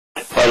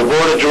the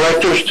Board of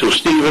Directors to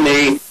Stephen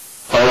E.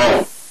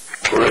 Malone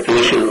for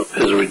recognition of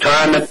his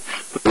retirement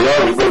with the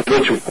Ogdensburg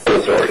Regional Port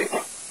Authority.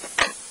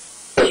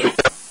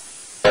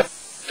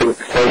 It's a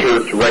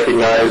pleasure to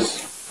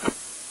recognize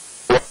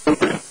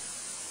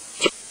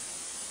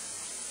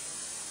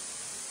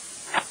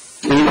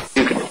Steve.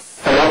 You can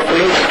come up,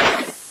 please.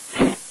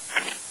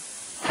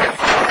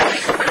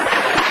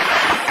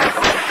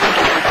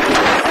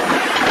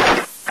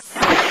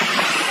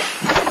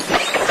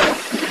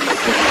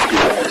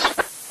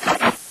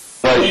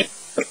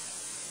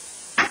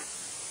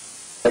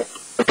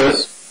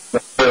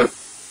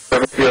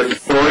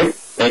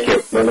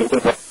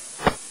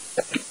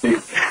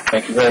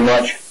 Thank you very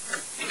much.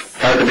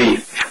 Hard to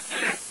be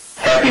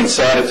happy and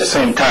sad at the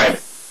same time.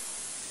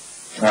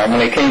 When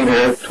I came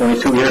here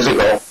 22 years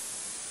ago,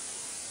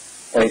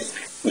 I was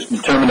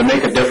determined to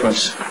make a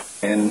difference,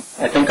 and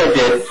I think I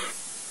did.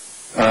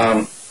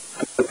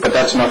 But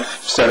that's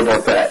enough said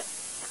about that.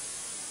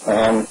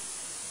 I'm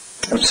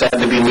sad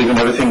to be leaving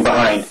everything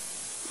behind,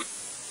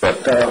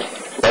 but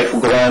life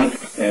will go on,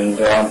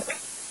 and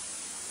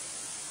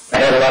I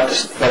had a lot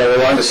that I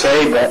wanted to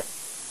say, but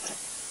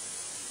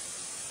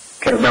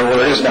can't remember what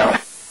it is now.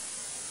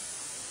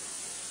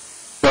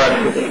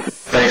 But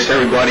thanks to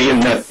everybody,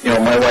 and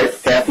my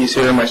wife Kathy's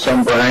here, my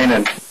son Brian,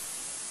 and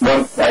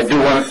I do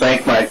want to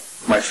thank my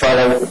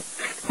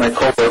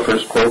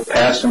co-workers, both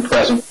past and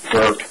present,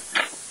 for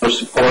their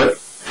support,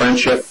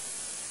 friendship,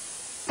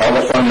 all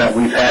the fun that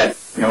we've had.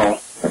 It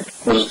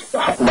was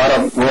a lot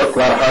of work, a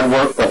lot of hard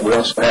work, but we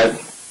also had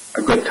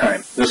a good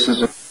time. This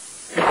is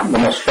the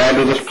most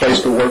fabulous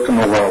place to work in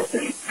the world.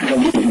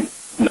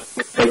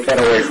 Take that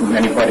away from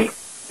anybody.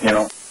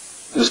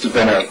 This has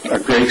been a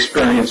great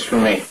experience for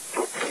me,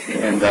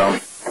 and I'm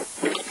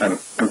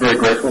very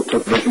grateful to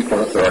the Regional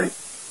Port Authority.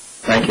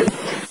 Thank you.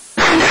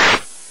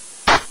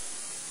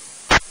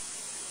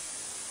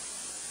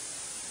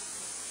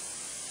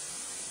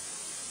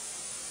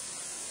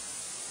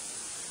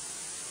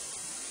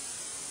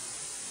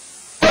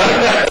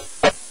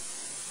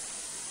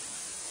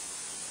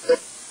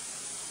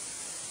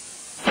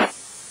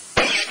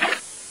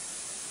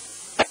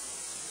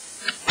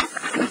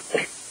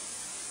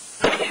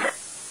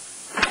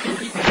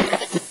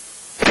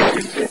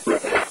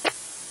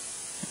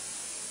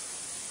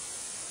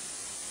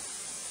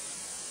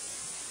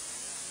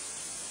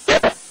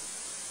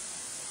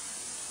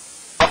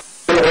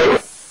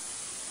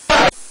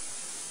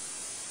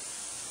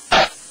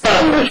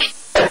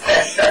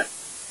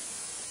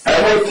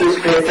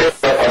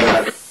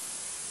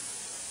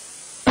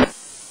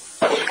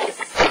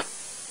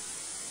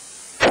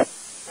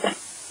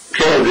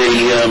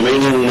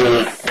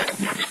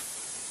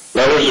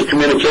 Letters of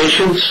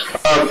communications.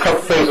 A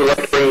couple things I'd like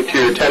to bring to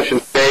your attention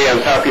today.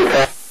 On top of your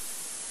packet,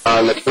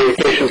 on the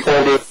communication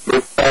folder,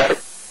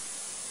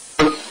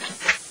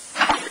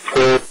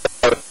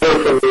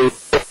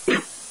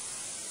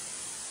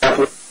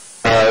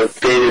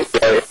 dated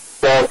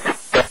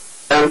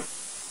 12/10,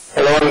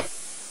 along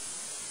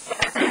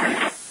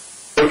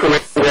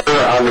information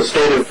there on the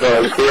state of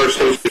New York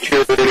State's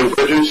deteriorating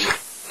bridges.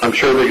 I'm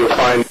sure that you'll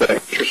find that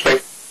interesting.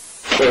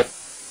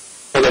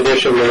 In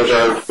addition, there's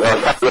our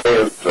array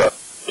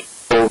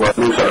of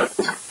news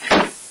articles.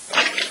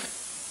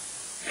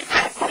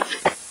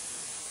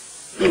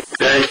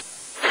 Okay.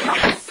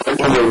 I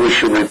wonder if we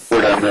should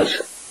report on this.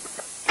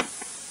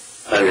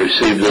 I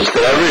received this. I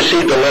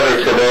received a letter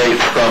today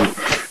from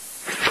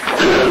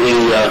the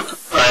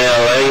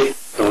ILA,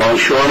 the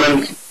longshoremen,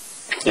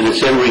 and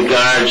it's in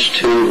regards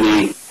to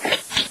the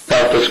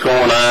stuff that's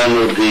going on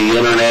with the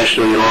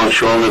International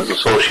Longshoremen's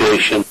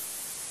Association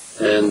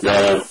and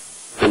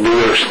the New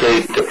York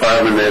State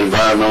Department of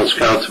Environmental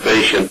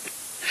Conservation.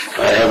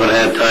 I haven't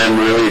had time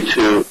really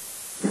to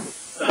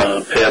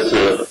pass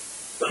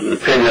an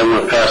opinion. I'm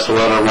going to pass the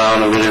letter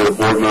around, and any of the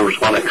board members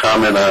want to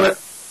comment on it.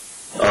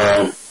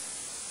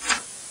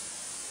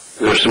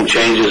 There's some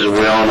changes that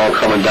we all know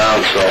coming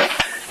down, so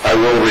I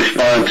will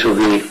respond to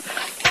the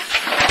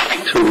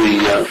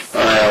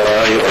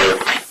ILI or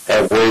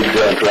have Wade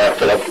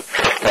draft it up.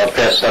 I'll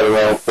pass that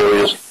around for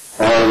you.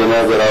 I wanted to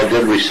know that I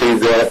did receive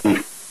that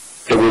and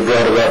that we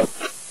brought it up.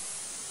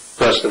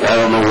 Preston, I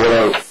don't know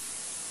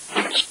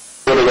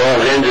what it all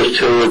hinges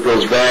to. It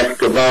goes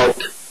back about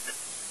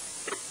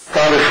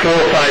probably 4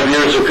 or 5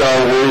 years ago.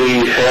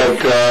 We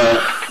had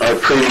our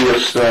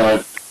previous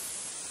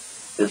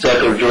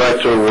executive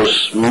director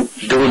was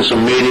doing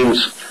some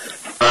meetings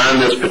on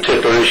this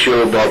particular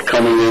issue about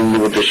coming in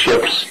with the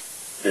ships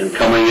and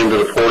coming into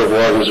the port of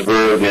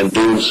Ogdensburg and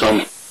doing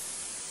some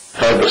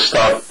type of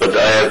stuff. But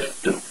I have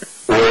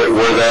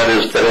where that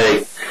is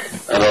today,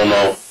 I don't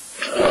know.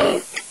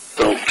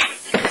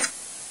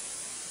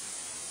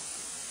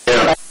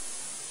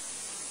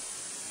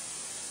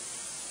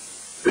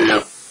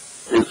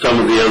 And some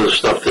of the other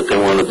stuff that they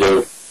want to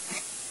do.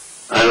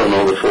 I don't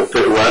know the full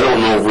picture. I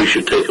don't know if we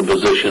should take a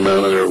position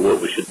on it or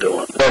what we should do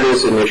on it. That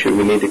is an issue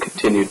we need to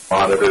continue to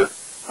monitor.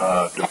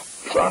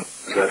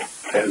 That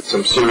has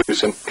some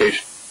serious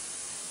implications.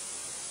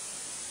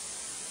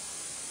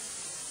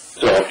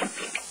 So,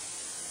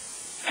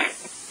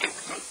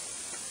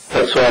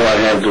 That's all I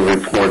have to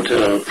report.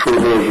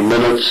 Approval of the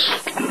minutes.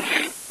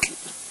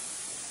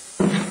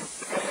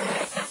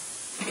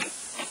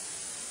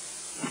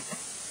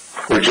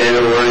 For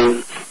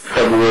January,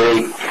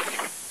 February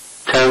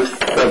 10th,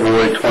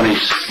 February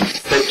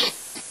 26th.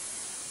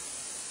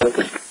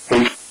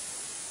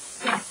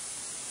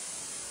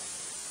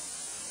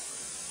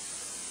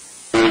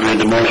 We made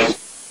the motion.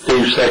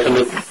 Steve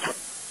seconded.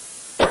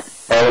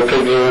 All in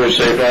favor,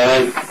 say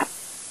aye.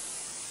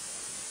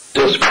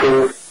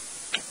 Disapprove.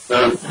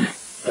 None.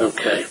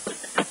 Okay.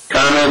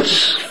 Comments?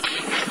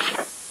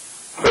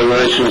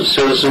 Regulation of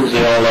citizens,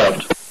 they all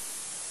left.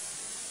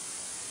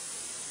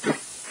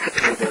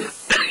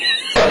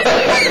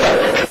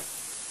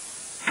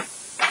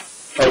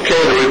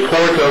 Okay, the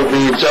report of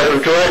the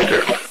executive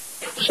director.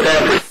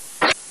 Stanford.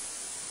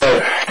 I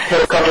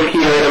have a couple of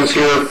key items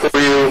here for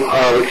you.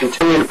 We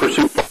continue to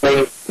pursue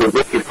funding for the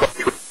Ricky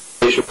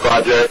Conservation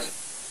Project.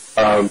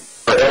 Our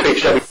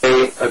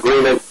FHWA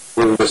agreement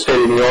with the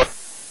state of New York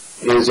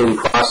is in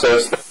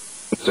process.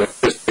 The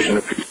anticipation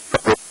of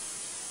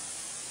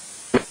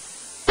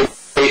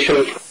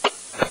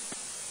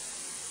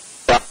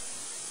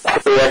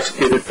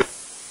executed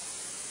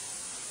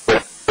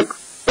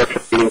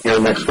meeting here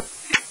next week.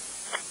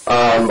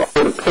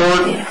 For the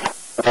port,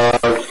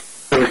 first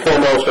and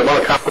foremost, I want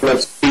to compliment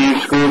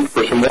Steve's group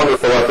for some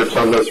wonderful efforts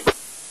on this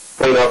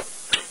cleanup.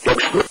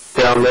 Looks good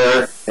down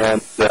there,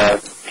 and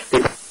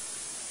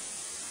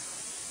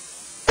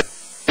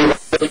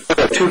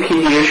two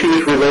key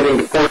issues relating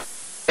to port.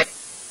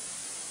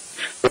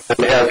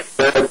 We have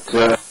said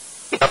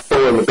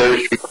capital in the Berry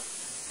Street.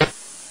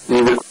 We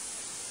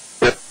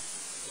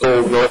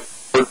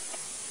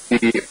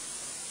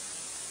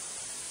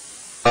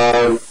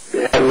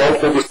had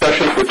multiple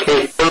discussions with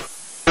Kate.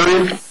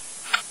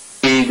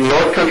 The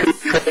North Country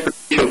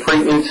Transportation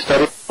Freight Needs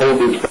Study will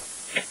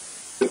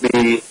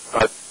be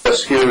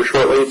just here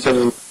shortly. It's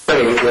in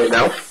training right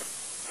now.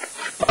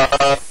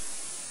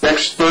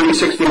 Next 30,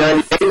 60,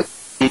 90 days,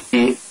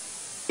 the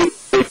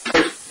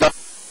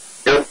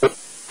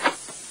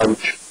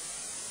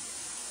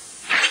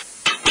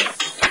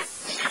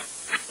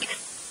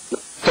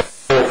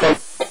airport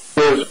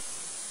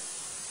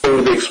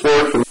will be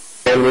explored from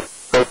the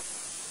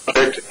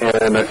project,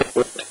 and I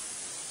think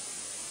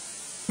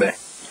May.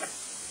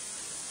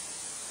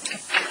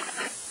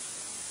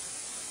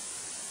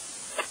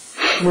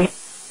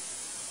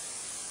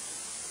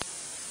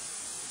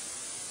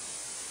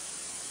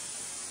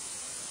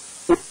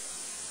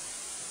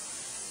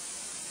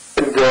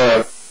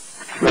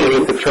 Maybe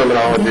the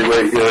terminology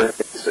right here.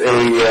 It's a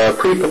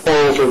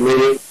pre-proposal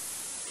meeting,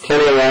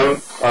 10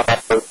 a.m.,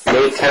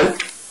 May 10th,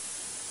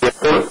 the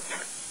airport.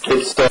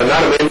 It's not a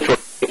mandatory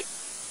meeting.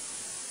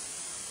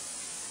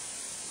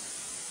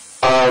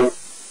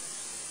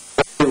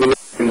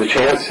 Given the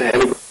chance,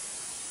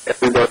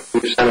 everybody who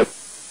sent it,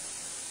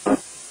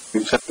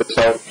 we've sent this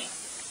out.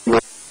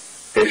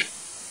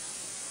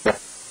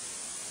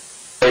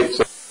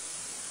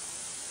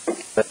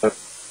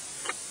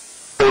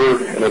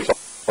 And it's all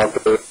about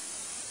the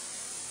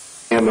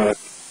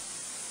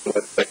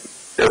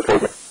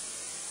airport.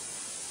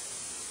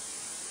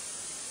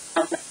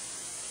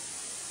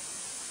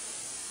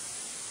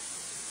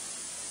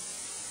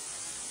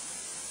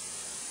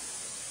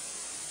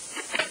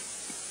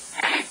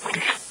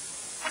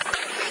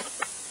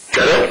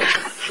 Got it?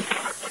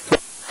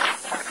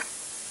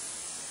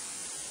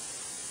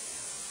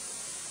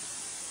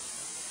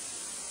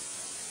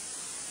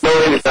 No,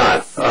 it is not.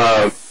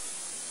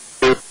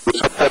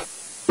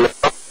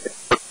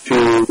 To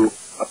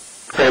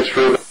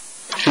transfer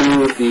to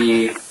the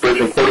Bridge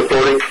and Port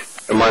Authority,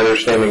 and my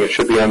understanding it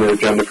should be on the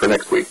agenda for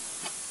next week.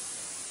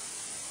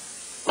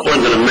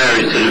 According to the mayor,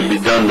 he said it'd be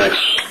done the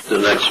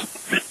next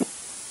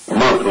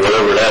month, or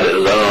whatever that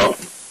is.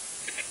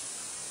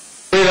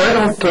 I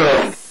don't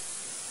know.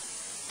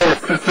 I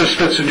don't know if this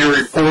fits in your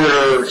report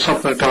or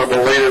something to talk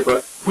about later,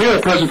 but we had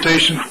a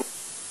presentation from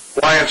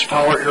Alliance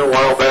Power here a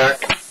while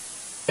back,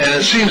 and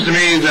it seems to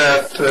me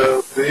that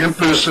the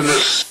impetus in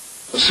this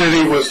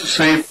city was to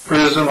save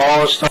prison,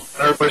 all this stuff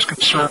that everybody's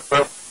concerned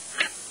about.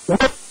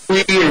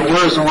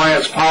 Where's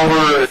Alliance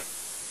Power?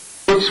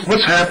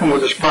 What's happened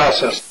with this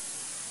process?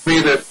 To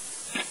me, that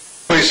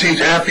everybody seems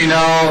happy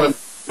now,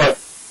 but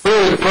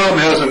really the problem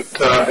hasn't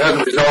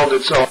resolved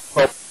itself.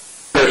 Well,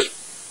 there's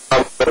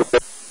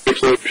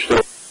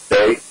still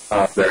today.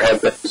 There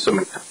have been some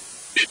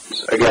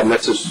issues. Again,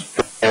 this is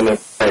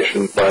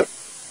information, but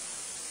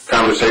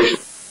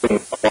conversations between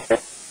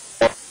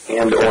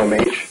and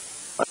OMH.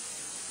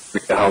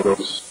 How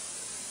those.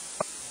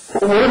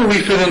 Well, where do we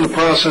fit in the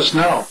process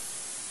now?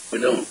 We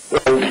don't.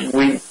 Well, we didn't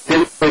really fit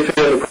in the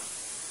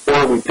process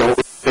before. We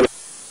don't fit in.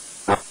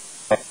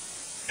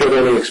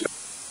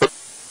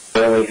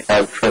 Should only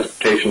have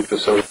transportation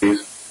facilities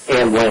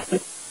and land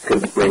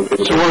could bring.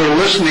 So we're a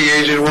listening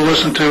agent. We'll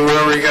listen to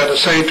whatever you got to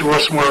say to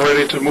us, and we're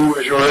ready to move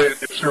as you're ready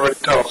to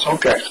tell us.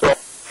 Okay, so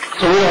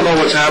we don't know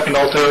what's happened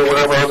out there or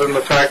whatever, other than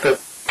the fact that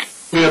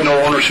we have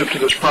no ownership to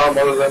this problem,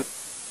 other than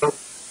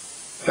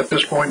at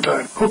this point in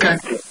time. Okay,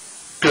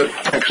 good,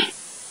 thanks.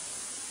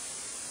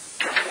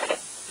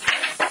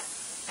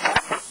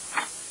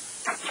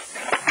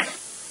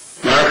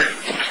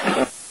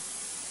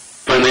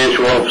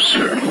 Financial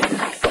Officer.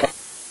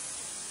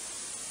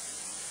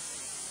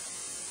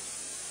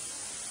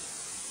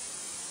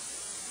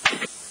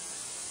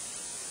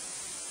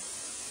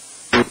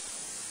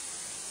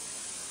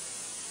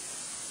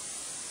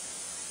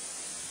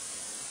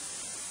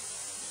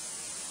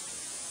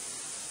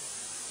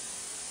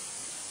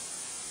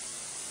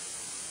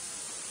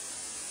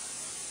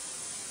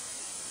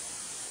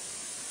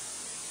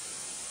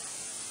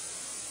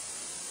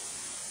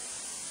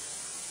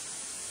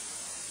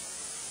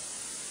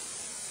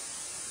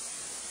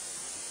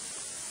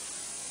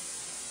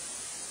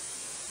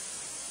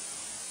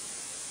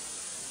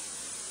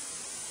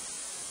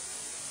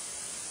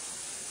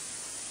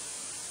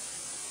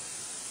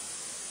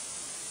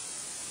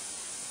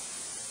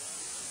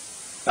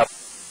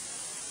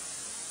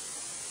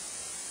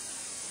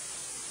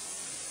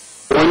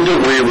 When do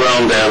we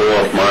round that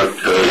off, Mark,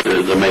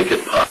 to make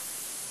it pop?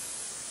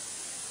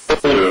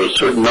 Is there a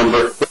certain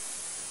number?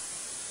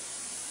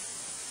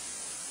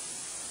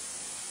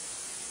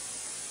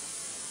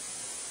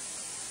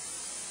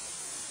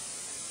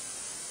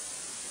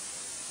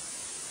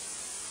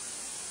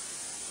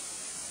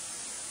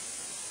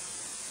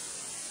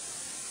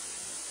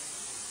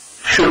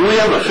 Should we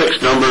have a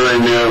fixed number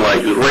in there,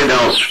 like right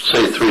now,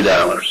 say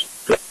 $3?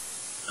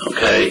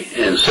 Okay,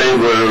 and say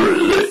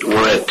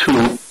we're at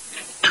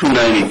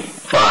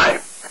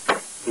 $2.95.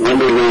 When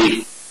do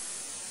we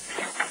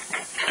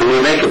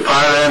make a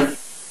par then?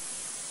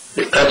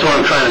 That's what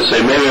I'm trying to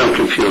say. Maybe I'm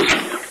confusing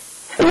you.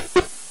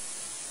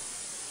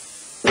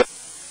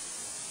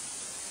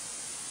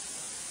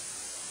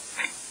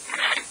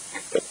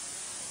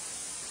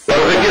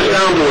 Well, if it gets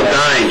down to a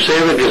dime, say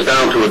if it gets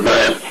down to a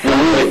dime,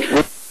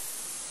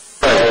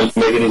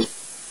 Make it easy.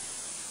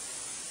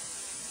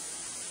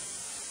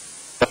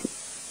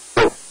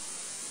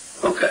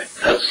 okay,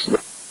 that's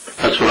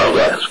what I was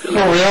asking.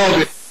 No,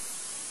 reality,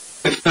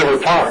 it's never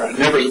par.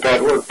 Never is a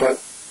bad word,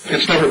 but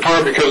it's never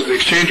par because of the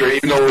exchange rate,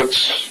 even though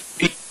it's...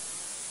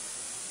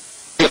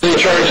 The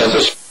charge is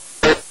this...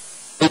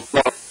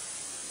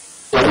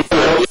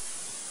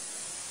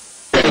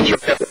 Exchange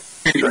rate,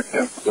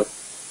 yeah.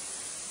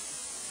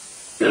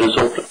 It is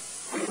open.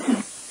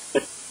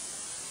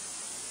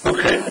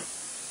 Okay.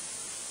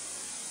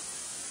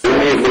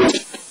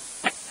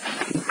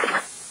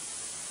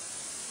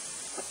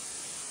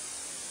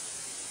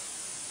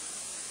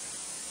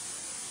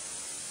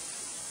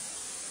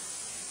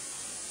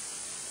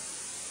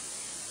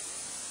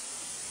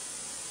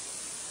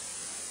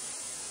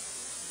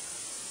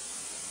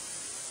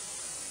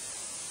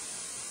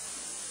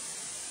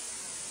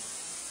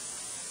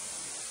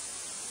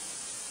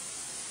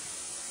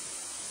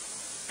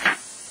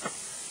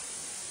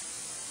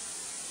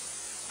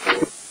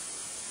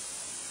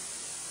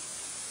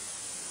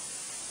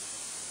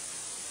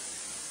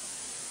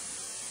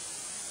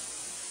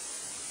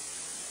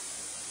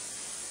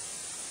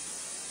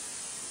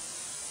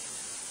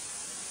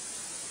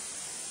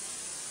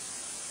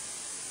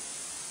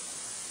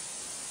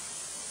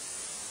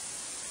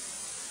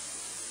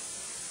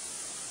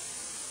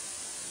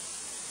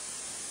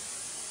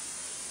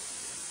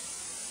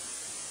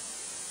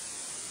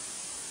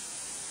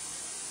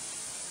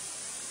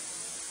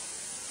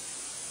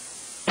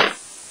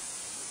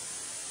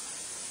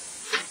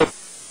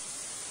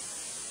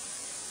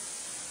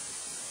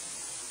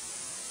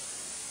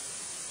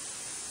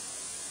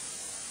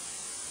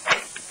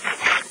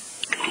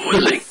 Who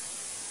is he?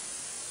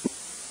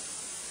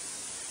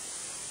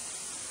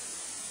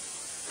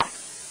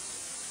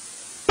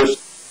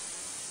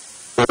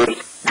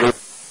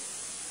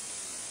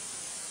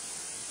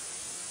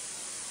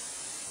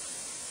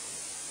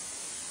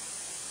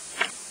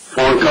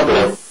 Foreign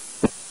company?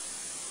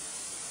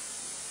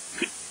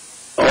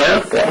 Oh,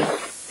 yeah?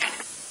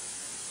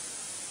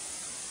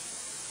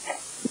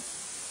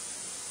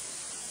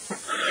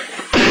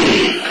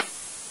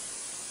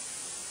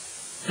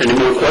 Any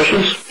more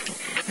questions?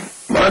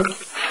 Mark?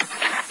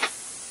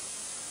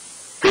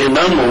 Being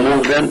none, we'll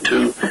move then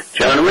to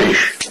John Reich.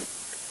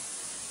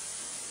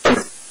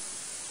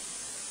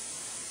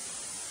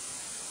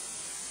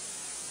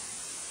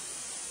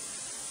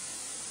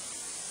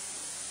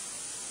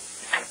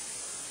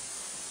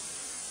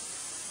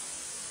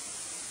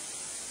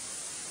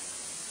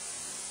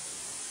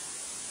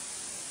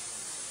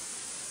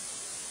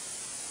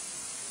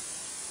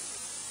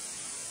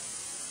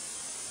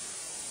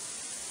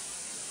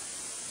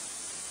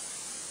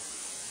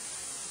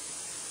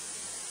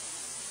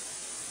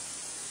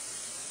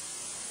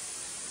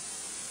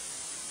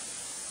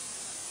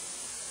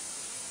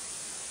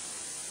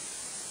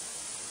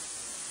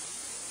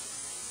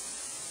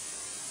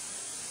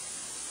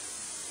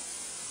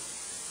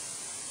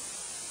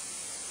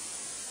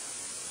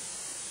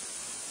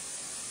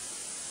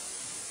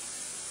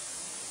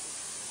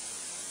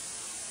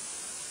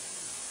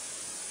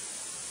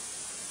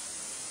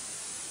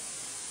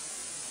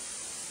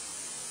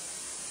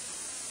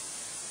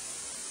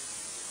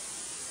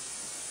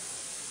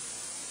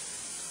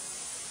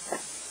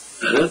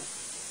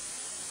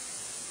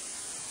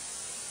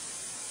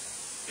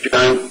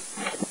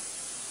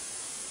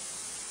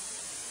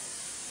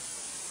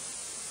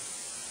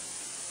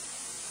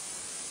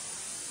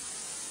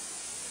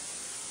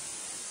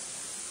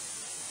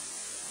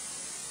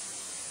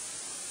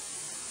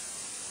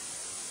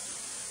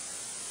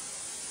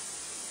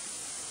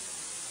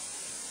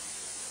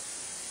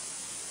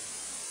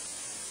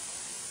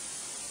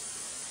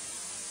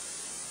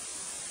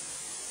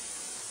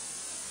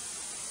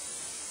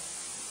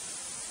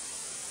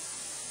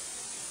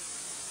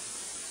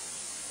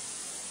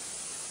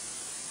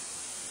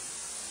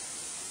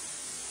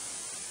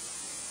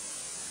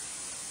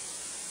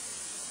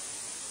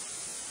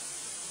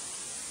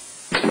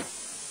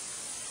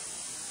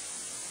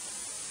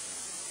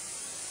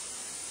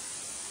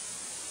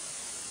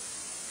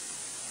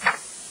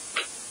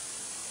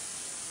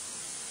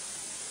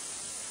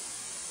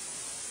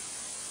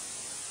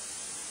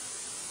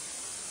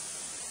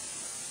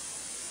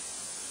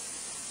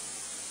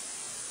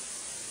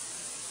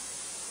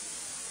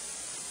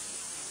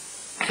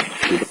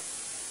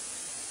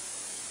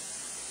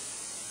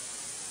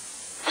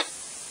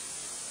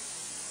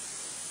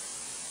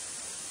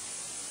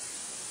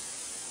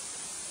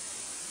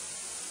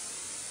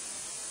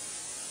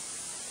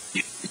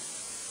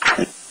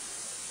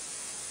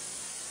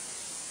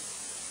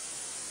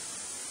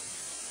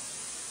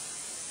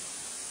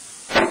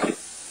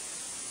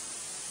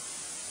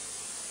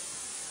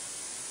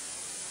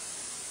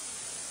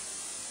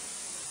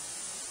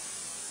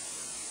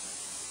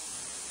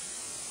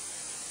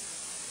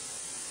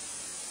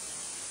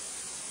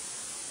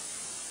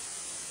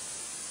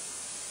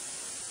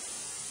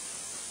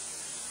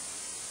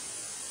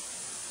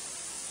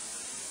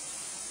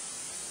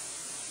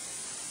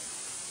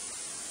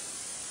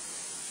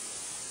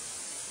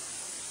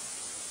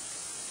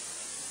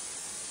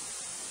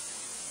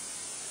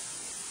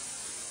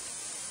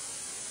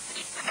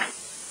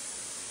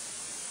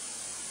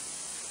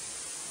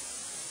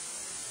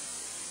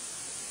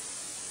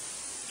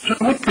 So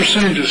what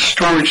percentage of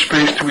storage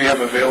space do we have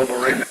available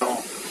right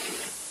now?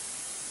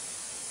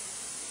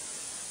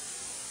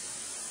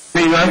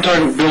 I mean, I'm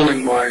talking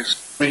building-wise.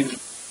 I mean,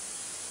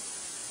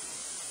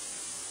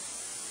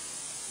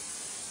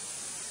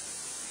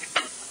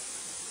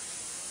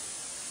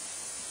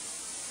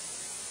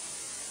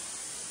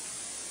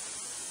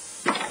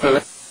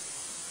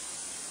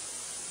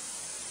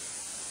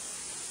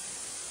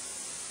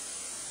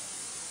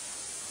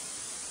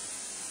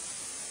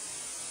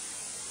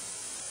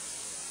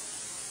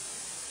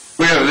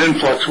 we had an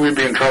influx, we'd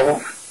be in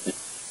trouble.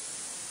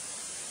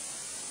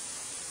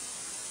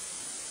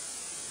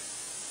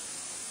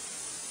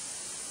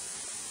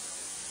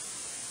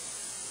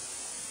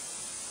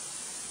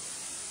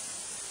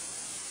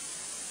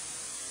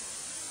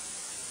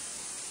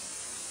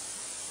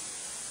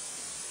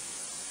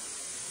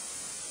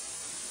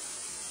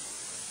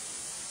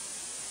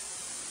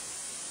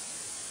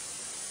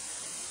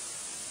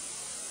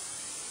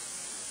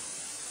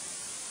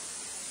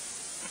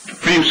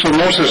 I mean, so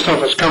most of the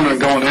stuff is coming and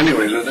going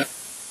anyways, isn't it?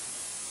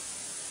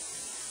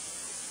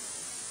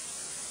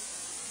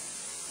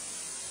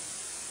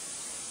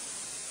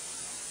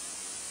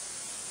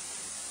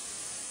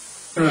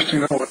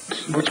 Interesting to know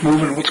what's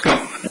moving, what's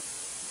going.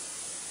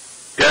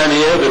 John, do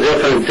you have a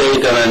different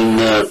date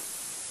on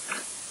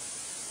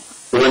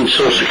when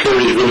Social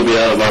Security is going to be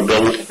out of our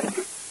building?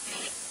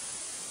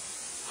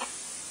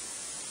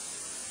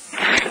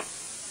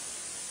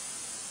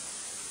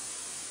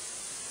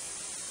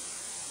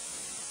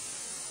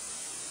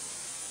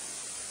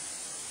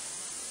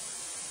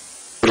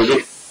 What is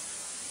it?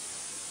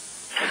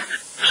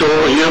 So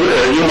are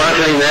you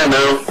monitoring that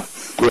now?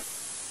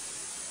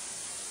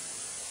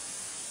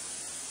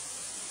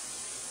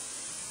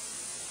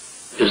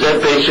 Is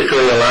that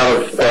basically a lot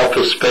of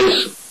office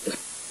space?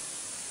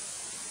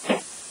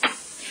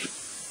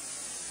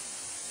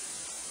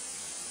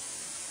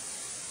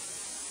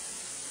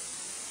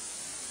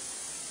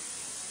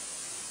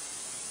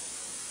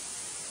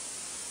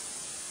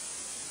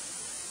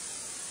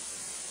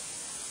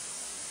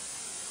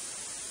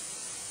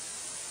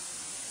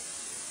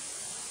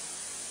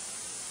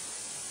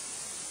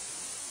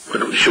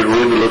 Should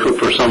we be looking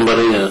for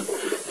somebody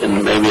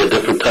in maybe a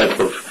different type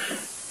of,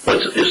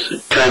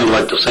 it's kind of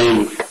like the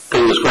same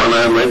thing that's going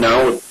on right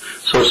now with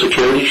Social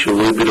Security? Should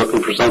we be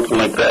looking for something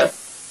like that?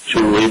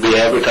 Should we be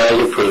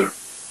advertising for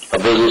a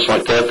business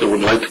like that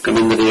would like to come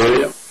into the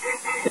area?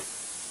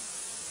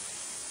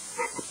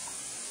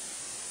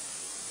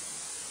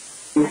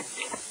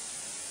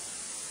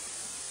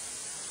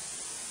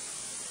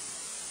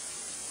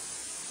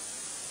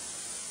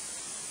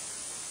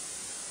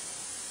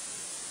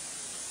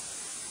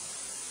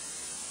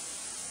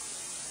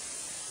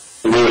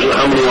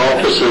 How many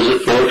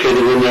offices is located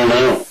in there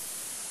now?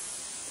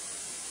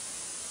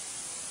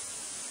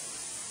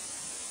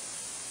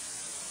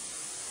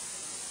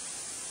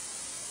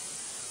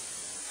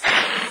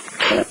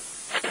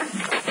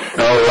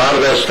 Now, a lot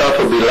of that stuff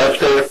will be left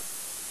there.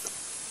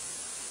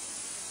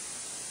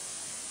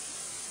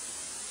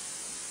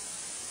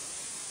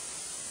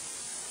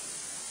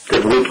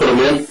 Did we put them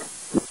in?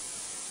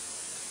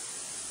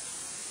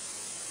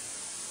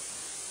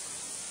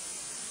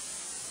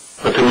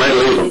 But they might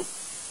leave them.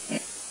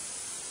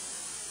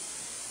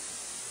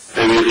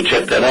 Maybe you could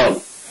check that out,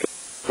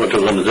 what they're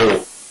going to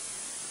do.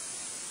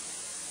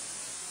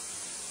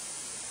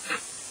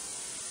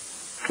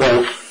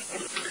 Well,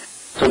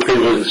 some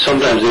people,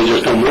 sometimes they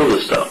just don't move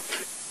the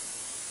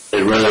stuff.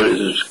 They'd rather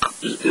just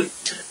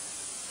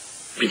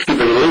be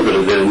keeping a little bit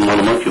if they didn't want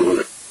to monkey with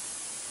it.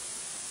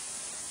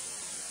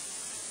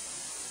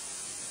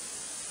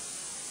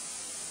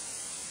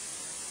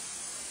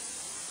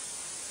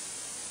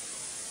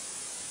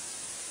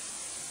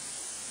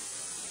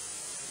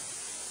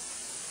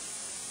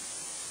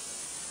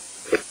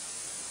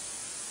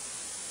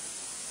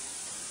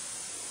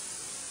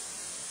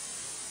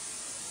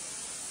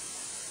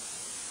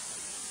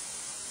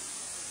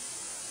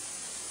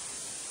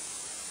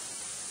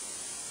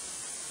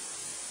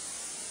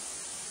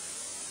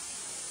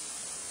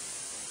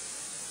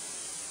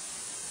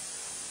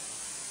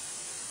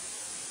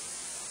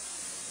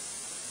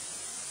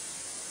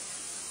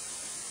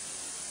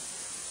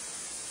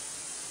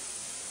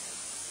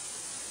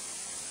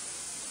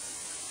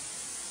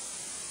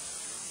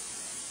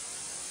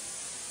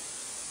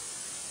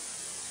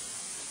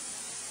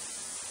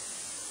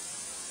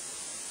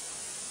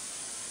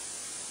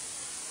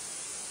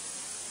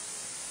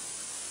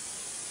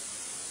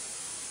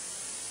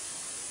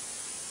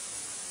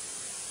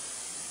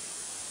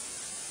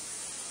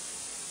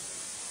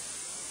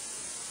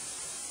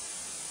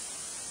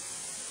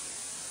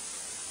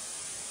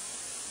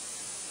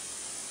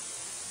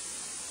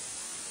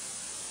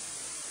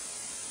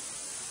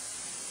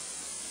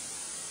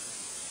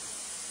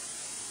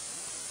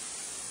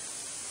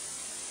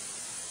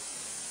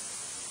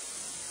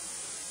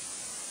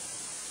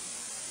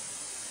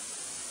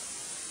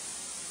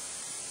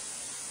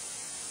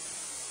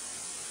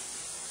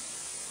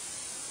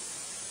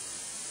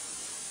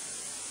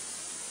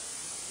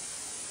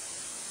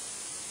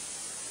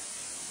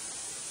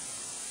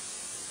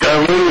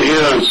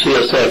 on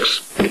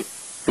CSX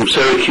from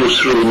Syracuse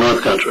through the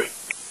North Country.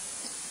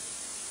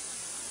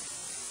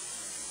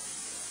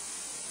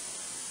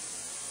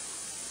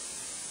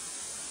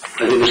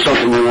 I think it's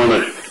something we want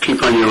to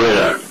keep on your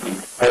radar.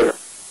 I have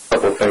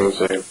a couple of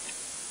things.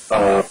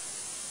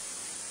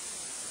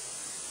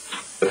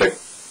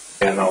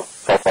 And I'll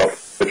talk about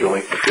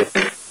individually.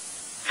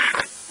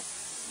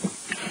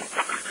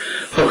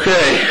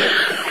 Okay.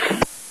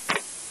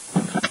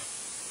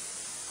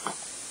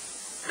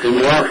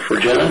 Any more for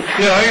Jenna?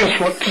 Yeah, I guess,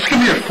 well, just give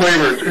me a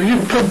flavor. Are you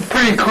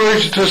pretty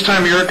encouraged at this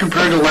time of year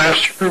compared to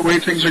last year, the way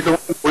things are going,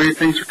 the way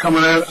things are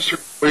coming at us, or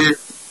the way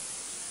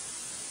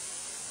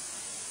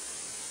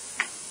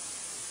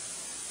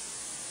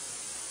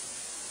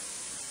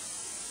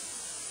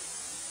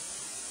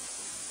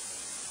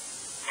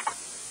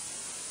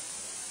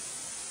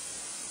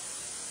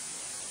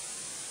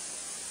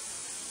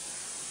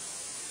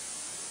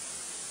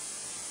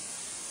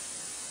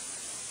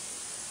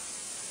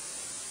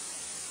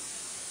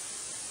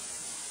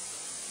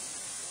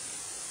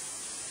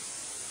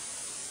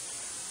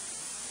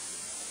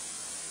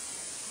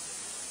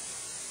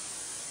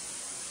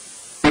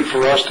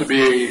for us to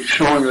be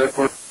showing that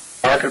we're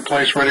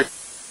marketplace ready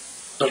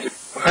for something.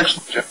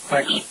 Excellent, Jeff.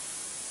 Thanks.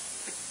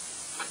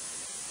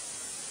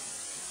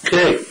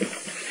 Okay.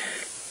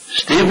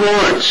 Steve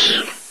Lawrence,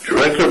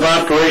 Director of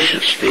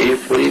Operations.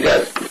 Steve, what do you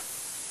got?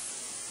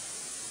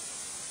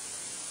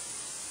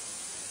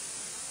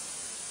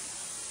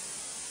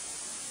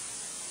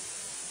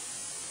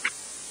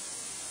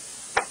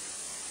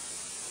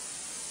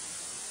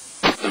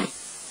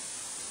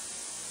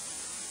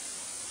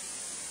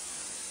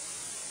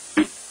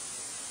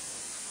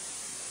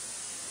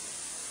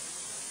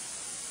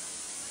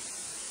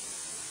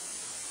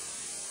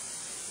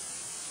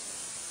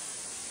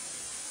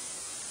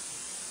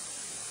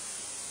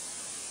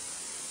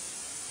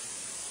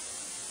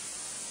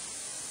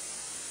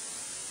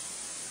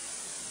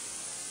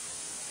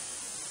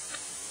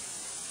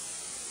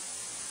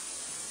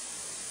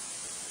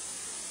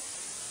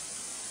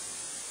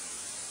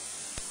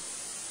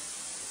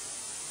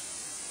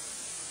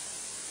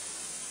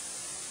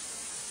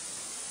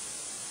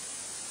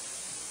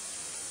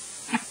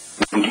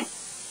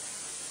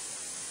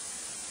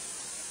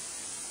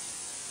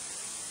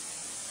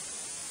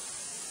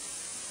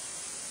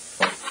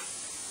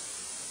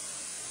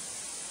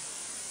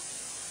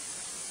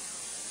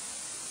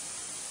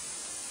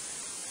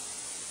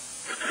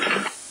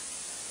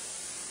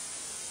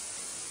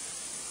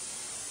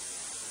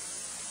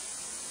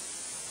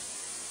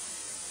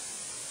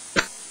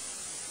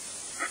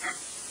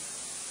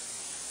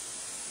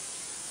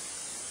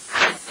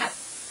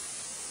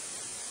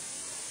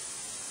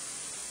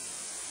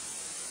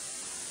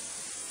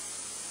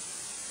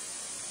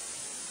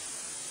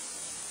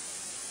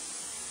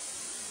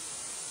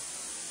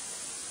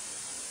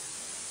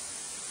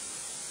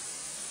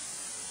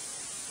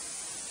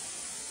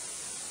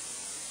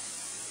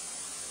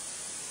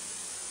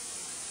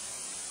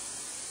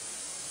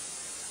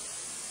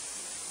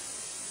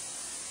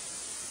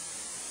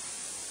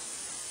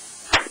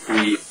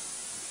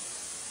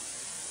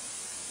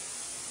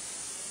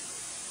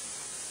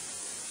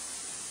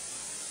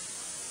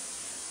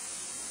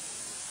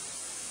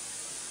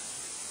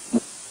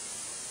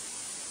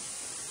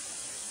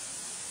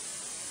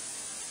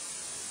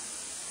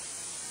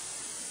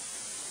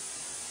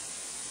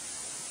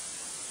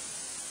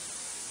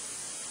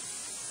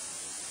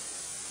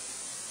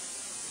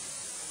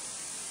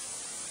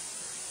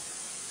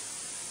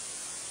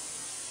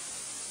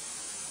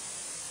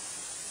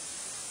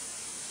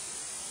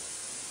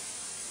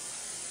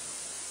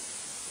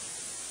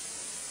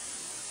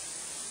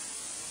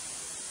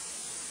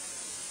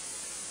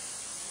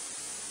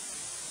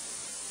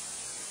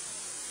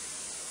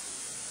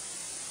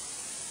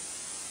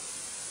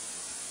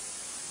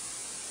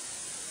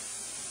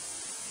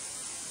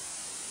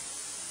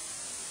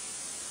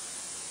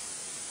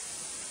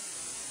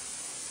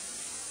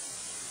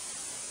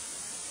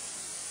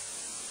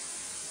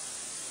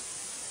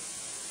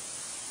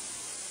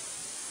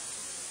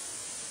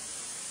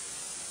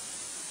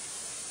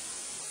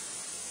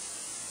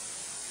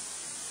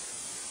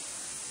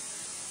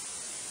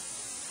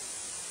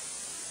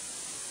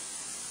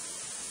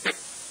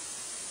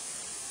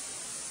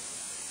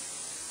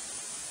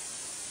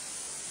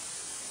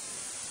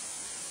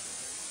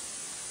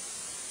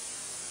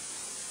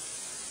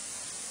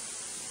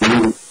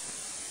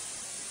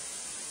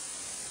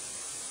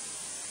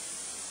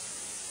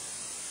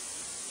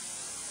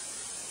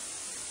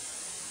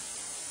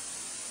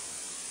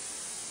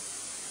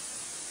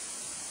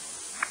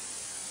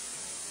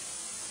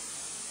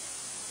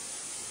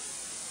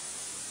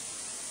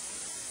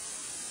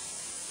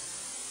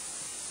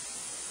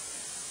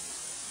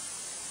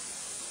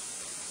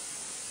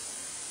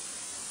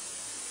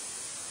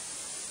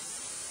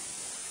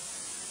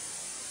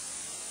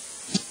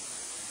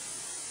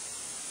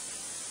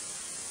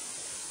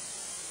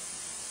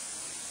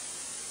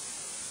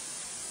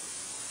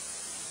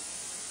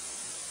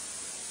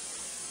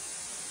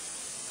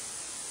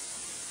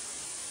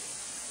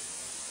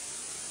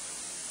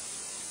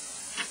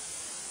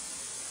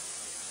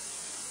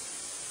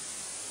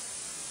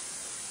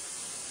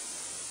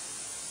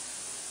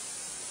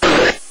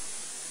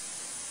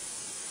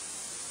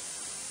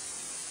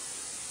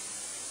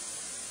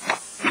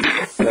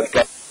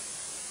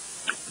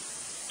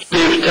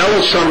 Steve, tell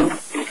us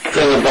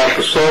something about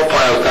the salt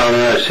piles down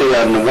there. I see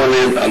that on the one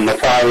end, on the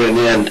far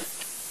end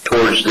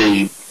towards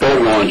the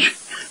boat launch.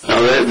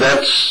 Now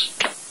that's,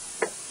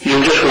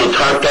 you're just going to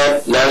tarp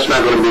that? That's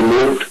not going to be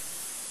moved? Is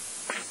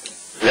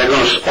that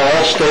going to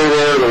all stay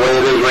there the way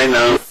it is right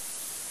now?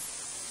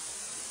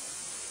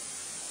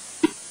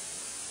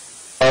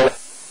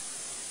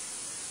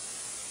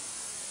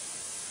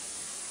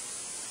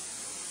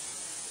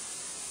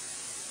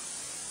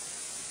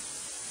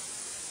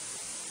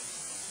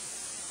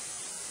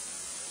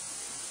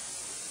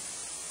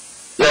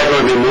 Is that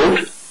going to be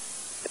moved?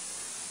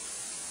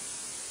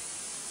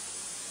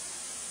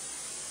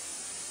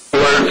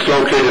 Where it's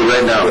located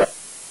right now?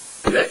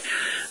 Okay.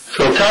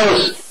 So tell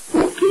us,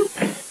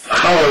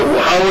 how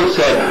is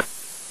that?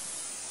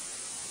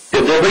 If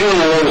they're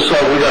bringing a load of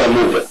salt, we got to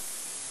move it.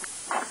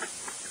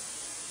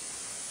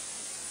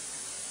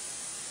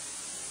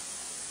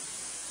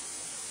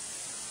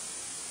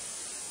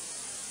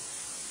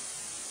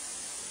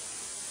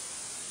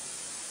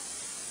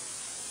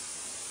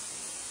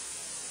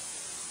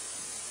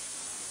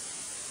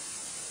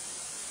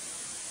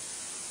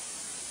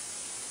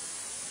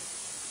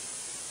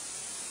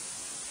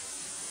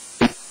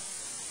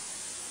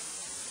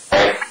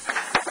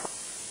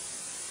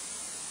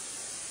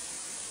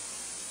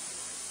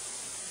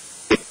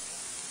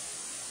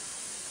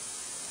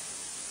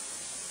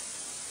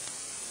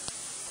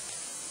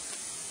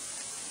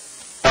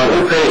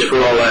 Who pays for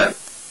all that?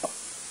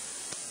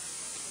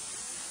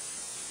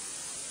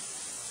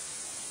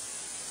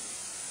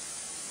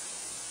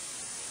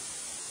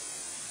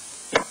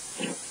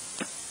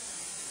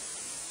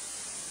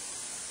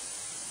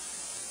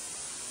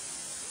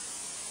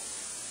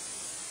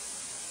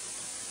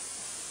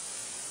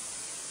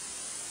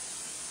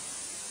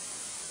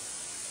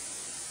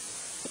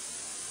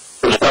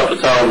 The stuff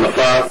that's out on the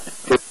farm?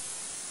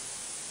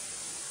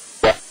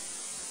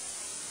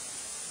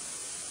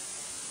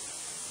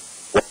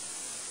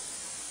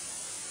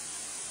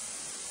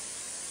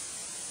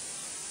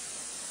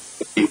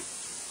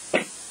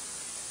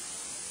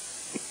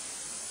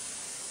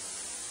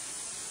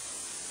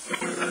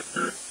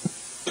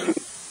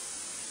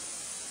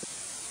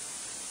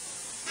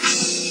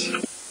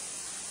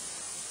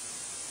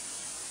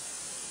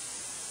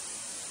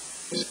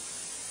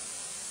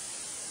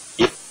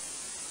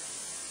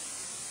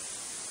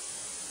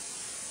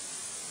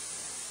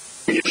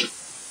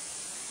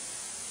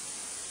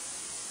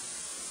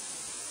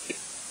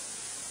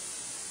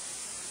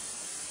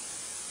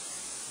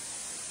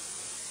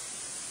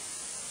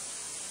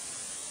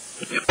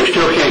 We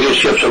still can't get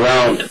ships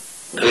around to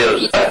the other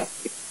side.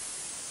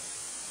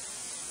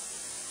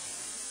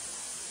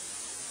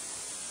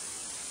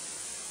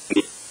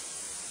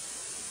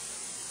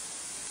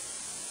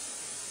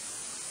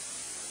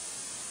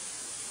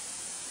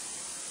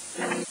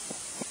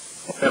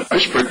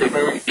 Icebreaker,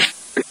 maybe.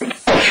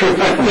 Oh, sure.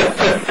 I'll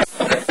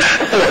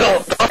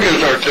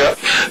get our jet.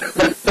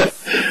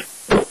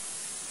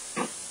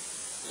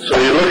 So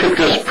you look at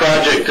this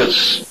project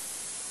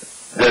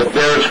that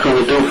Barrett's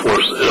going to do for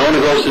us. It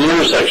only goes to the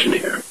intersection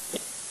here.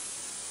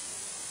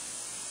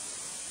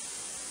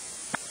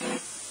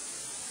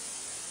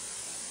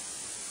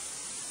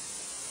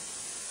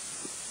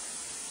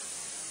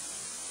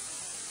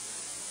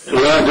 So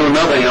we're not doing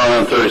nothing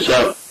on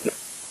 37.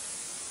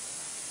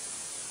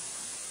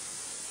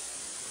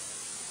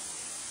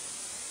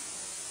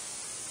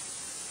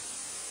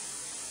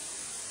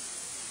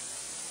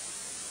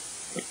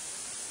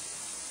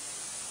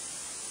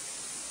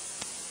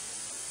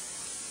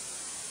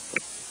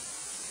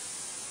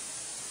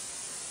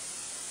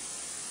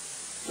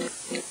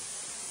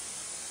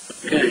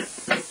 Okay.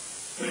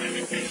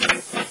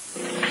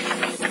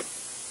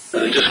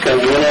 I just got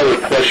one other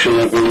question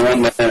that we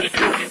wanted to ask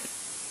you.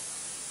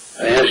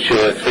 I asked you,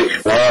 I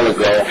think, a while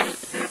ago,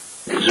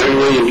 is there any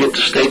way you can get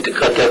the state to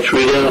cut that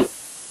tree down?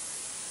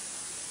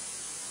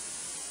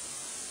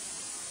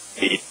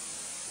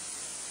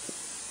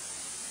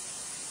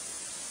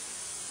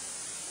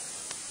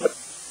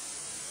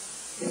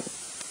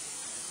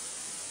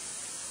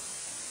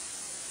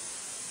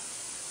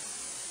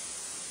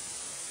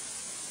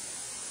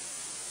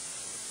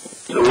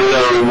 So we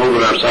gotta remove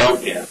it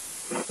ourselves? Yeah.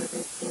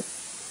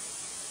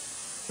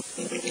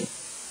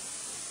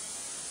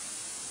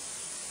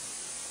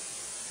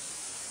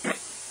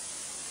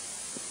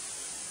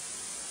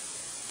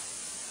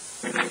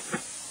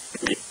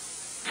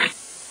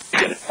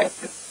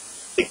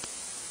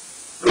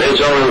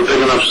 It's only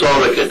big enough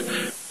so they could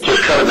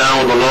just cut it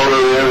down with a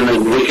loader there and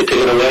then we could take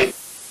it away?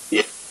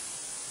 Yeah.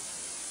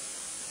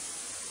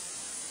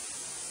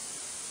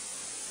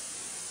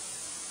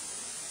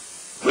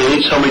 We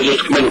need somebody just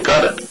to come in and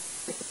cut it.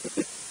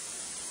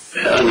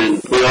 And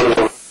then we ought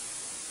to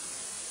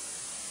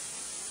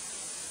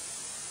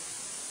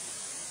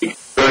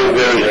very,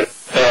 very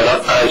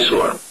bad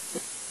eyesore.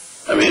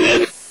 I mean,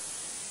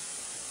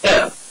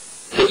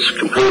 it's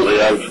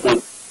completely, I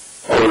went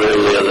over there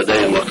the other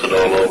day and looked it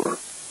all over.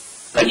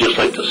 I'd just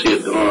like to see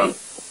it gone.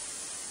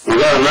 We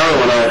got another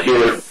one out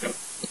here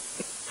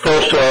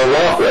close to our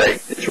walkway.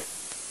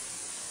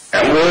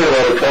 I'm worried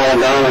about it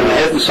falling down and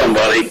hitting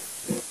somebody,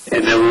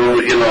 and then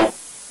we, you know,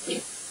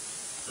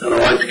 I don't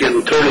like to get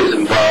attorneys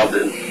involved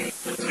in.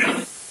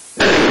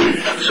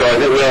 So I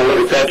think we ought to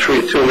look at that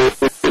tree too. Maybe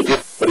we could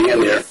get somebody in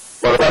there.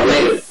 Well, let me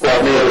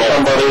or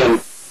somebody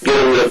and get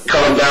them to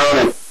cut them down,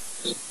 and as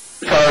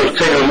far as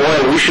taking them away,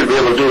 we should be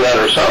able to do that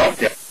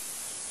ourselves. Yeah.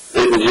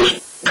 They can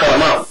just cut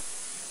them out.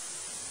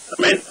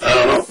 I mean, I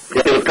don't know.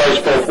 Get a price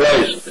both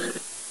ways.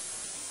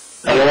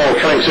 I don't know if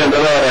Frank's into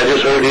that. I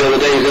just heard the other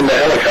day he's into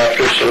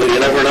helicopters, so you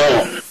never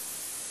know.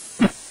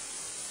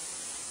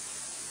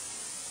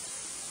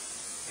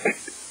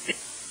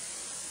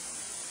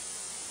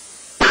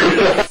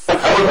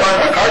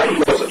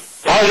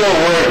 I don't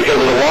worry because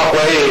of the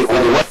walkway,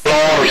 when the wind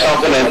blows or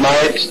something at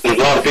night, there's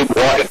a lot of people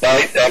walk at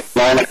night at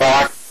 9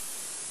 o'clock,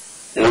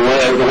 and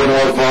when the wind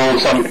was blowing,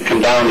 something could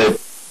come down to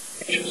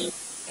inches.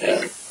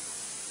 Yeah.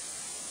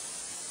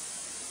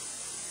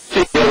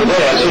 See, the other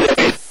day I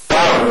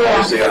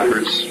see that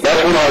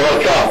that's when I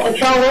looked up.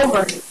 It's all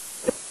over.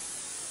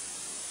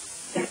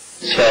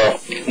 So,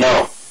 no.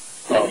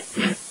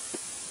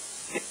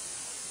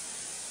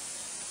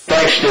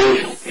 Thanks,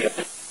 Steve.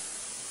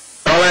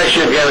 I'll ask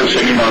you again in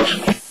 6 months.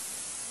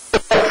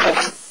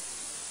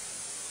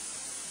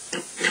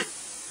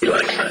 He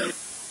likes that.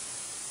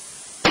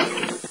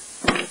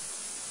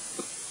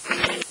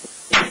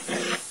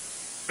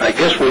 I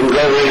guess we can go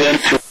right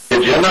into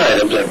agenda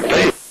items, I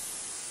believe.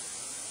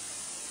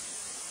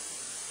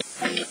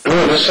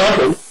 Oh, there's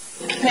something.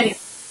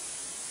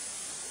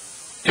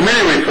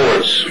 Committee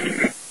reports.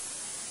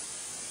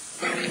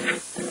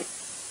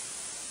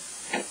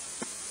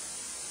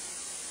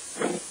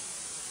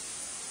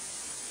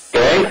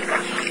 Okay.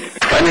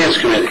 Finance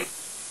Committee.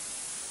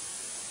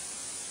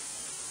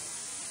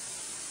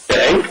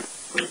 Okay.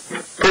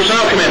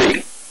 Personnel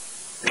Committee.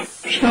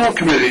 Personnel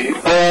Committee.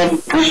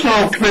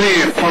 Personnel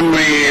Committee, from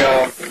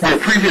our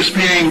previous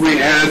meeting, we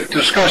had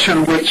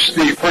discussion which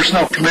the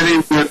Personnel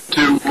Committee would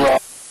do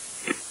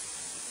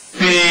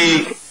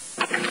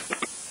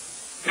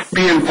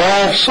be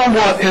involved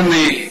somewhat in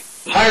the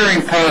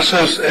hiring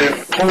process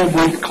of toll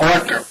booth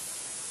collector.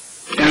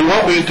 And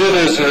what we did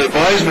as an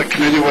advisement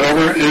committee,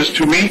 whatever, is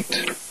to meet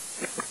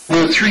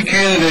with 3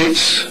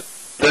 candidates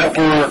that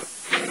were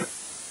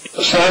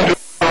assigned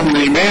from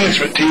the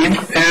management team,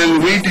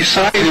 and we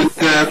decided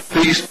that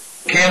these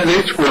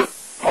candidates were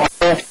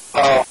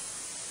all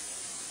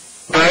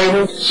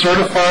valuable,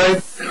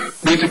 certified,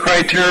 meet the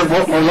criteria of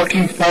what we're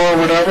looking for,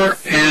 whatever,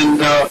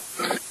 and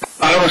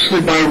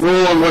obviously by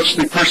rule in which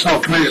the personnel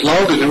committee is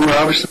allowed to do, we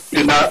obviously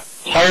did not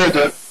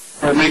hire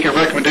or make a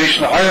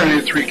recommendation to hire any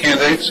of the 3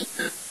 candidates.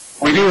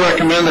 We do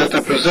recommend that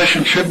the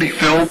position should be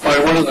filled by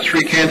one of the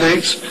 3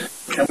 candidates,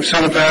 and we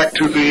send it back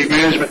to the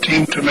management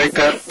team to make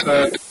that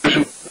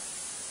decision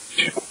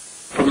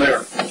from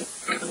there.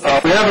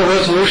 We have a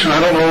resolution. I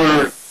don't know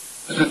where.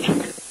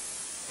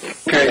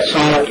 Okay, so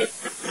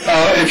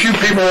if you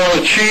people want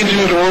to change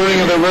any of the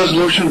wording of the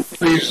resolution,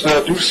 please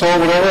do so,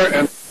 whatever,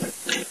 and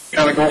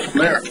kind of go from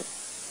there.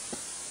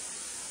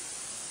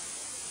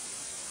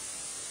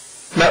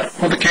 Met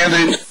with the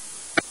candidates,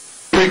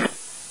 3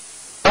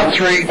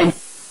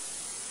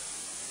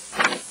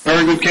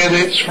 very good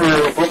candidates for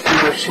what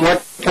we were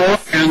selected for,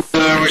 and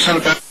we sent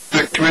it back to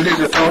the committee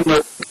to tell them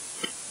to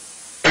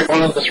pick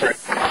one of the 3.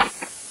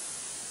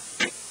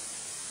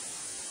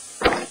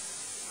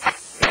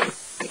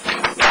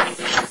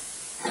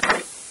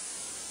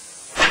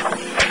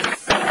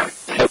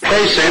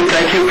 Okay, Sam,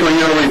 thank you for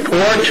your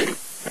report.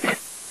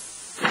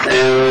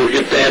 And we'll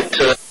get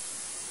that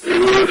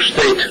New York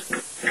State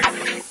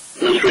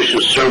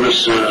Administration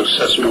Service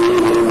assessment.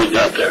 What we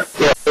got there?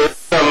 Yeah, there's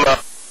some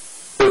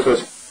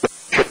business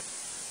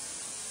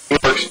New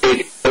York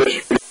State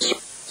Administration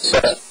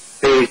assessment.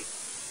 They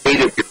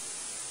needed.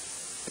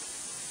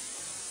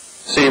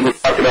 See, we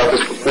talked about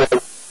this before.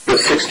 The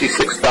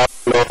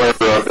 $66,000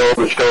 bill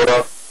that showed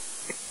up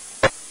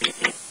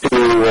to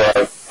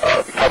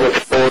public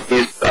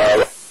authorities.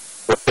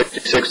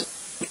 56.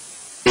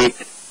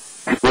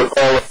 With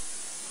all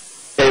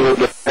able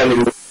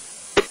depending.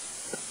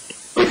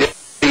 We did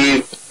see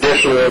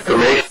additional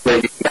information that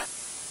you can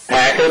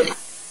hack it.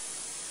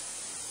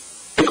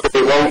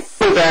 We won't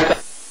put back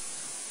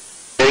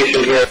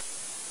information here.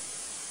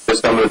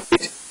 Some of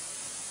the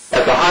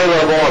at the high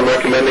level, I'm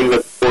recommending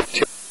the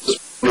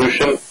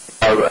solution.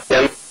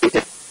 Again,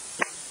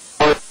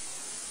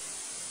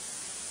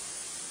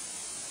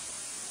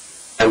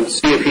 and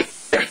see if he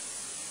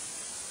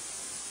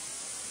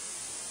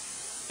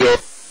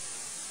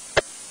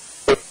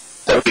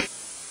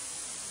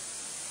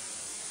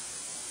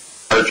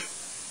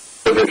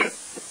division.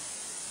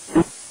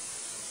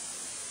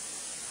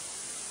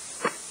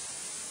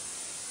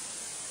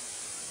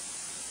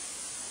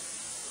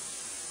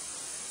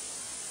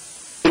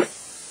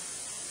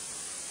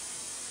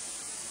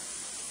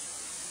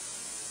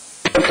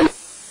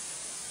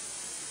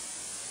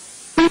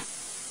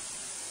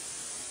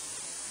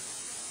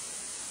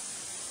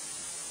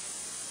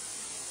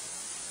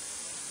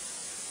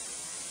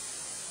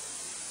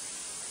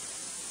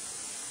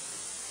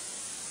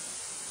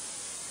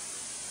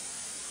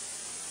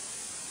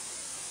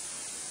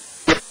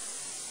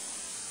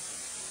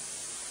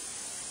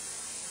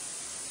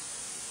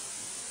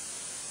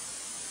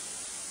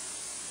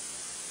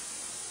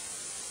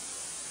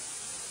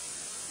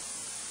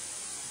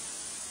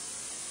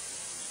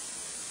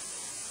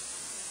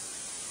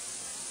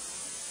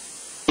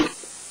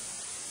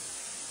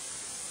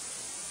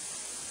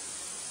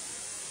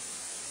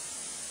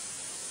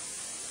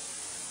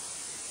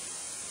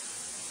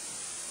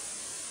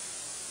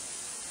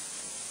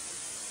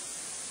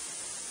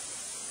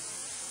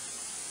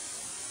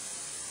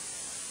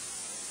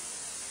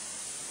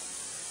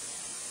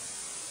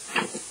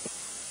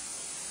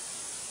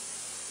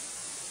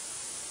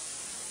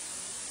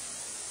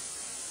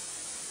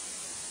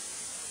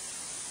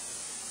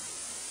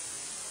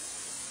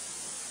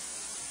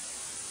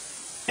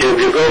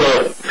 you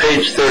go to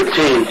page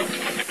 13,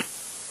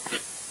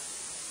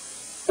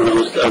 when I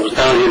was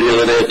down here the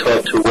other day, I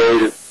talked to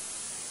Wade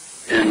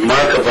and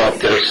Mark about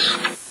this,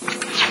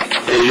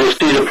 and you'll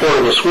see the Port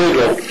of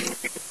Oswego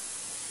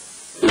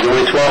is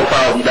only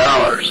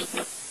 $12,000.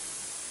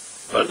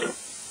 But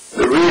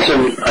the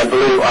reason I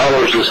believe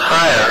ours is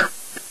higher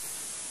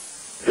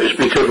is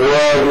because we're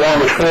all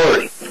one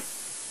authority.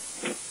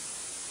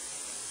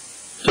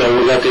 So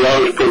we got the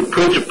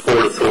Ogdensburg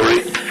Port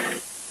Authority,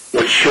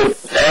 which should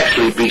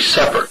actually be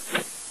separate.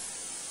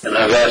 And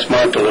I've asked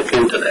Mark to look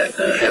into that.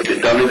 Have you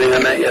done anything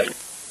on that yet?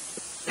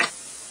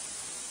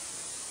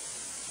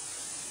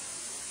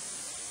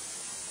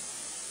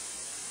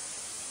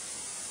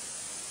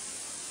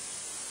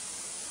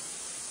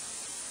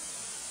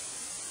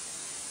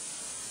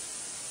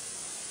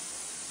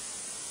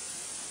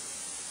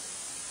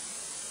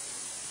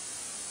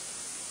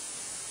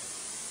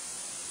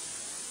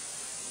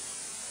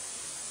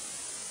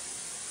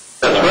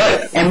 That's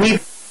right. And we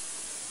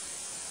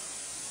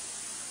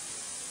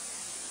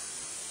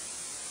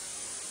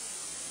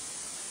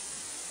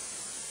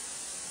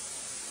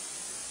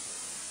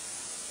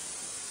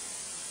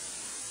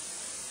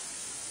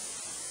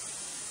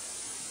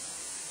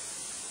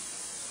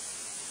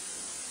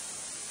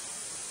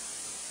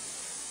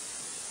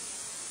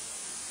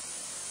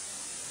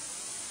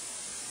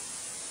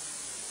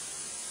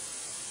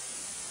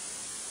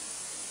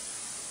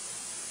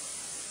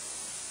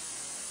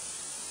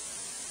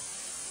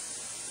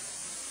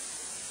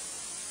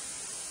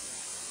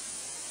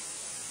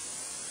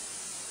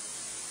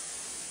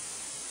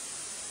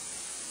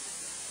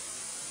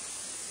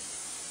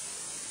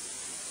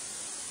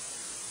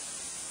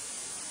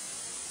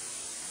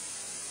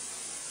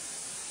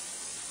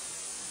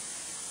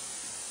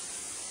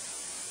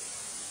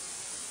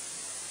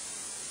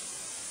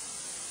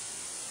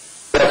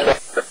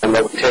and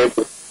that we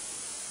table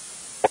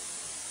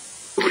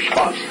the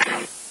response.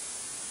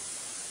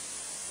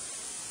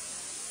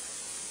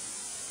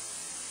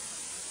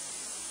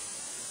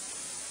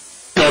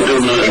 Don't do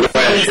no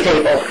question.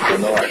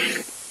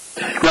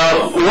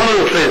 Now, one of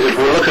the things, if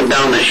we're looking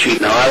down this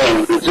sheet now, I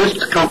don't know, does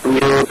this come from you,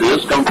 does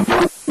this come from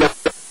you?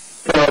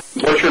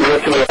 What you're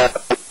looking at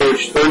on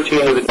page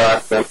 13 of the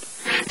document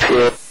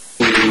is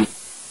the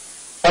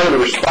part of the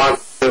response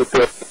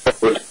that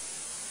was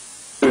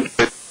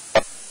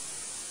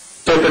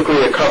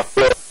typically a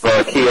couple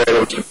of key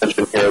items to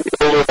mention here. The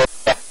overall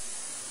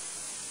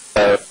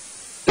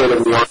state of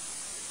New York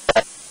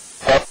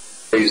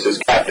is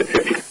capped at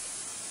 50.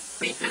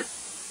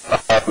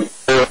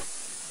 There are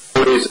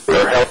facilities that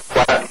are held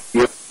flat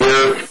year,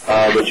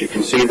 but you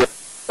can see that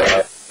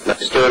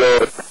next to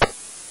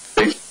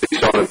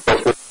so on and so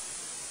forth.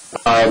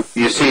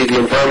 You see the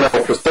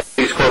environmental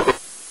facilities corporate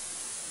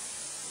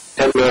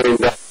 $10 million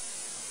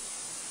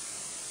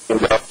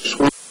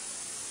suite,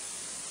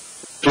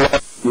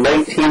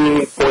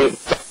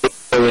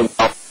 $19.5 million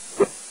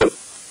with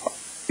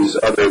these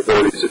other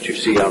authorities that you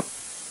see on.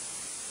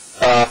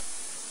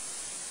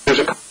 There's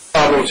a couple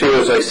problems here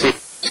as I see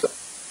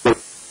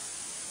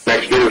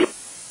next year.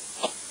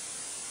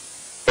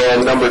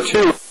 And number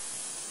two,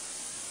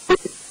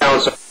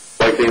 sounds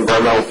like the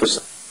environmental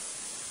facility.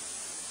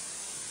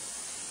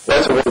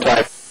 That's a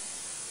one-time.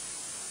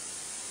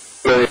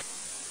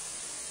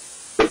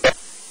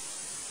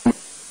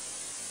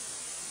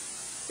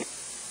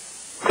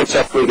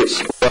 Conceptually gets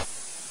split up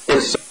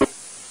in some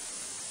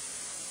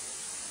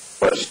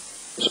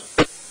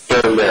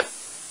during that.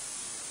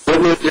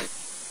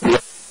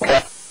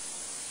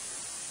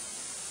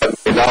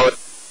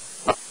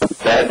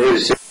 That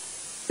is,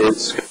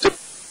 it's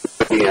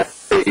looking at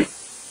the.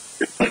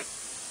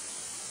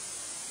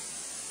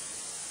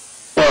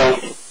 Well,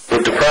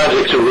 with the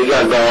projects that we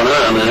got going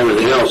on and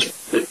everything else,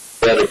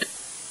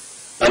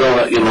 I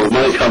don't,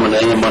 money coming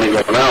in and money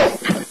going out.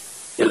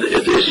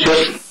 It's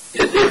just,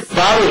 it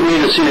bothers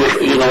me to see,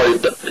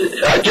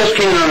 I just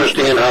can't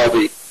understand how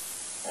the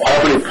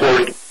Albany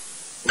Port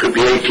could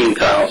be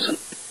 18,000,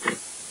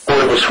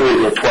 Port of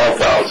Oswego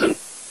 12,000,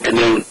 and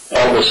then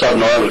all of a sudden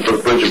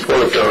the Bridge and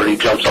Port Authority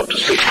jumps up to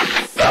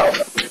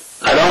 60,000.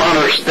 I don't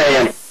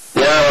understand.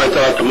 I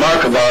talked to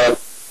Mark about it.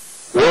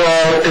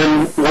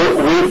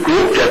 We've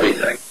grouped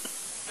everything.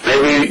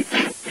 Maybe,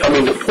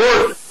 the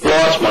port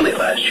lost money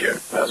last year.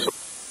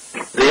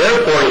 The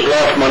airport has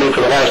lost money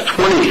for the last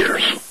 20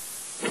 years.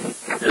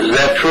 Is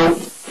that true?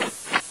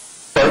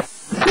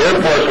 The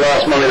airport's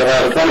lost money the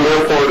last 20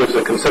 years. The airport is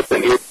a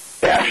consistent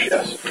cash,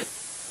 yes.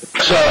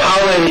 So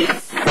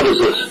what is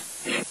this?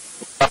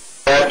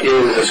 That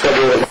is a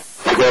schedule of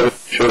revenue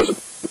shows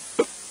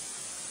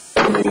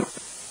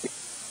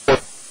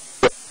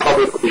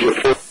publicly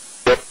reported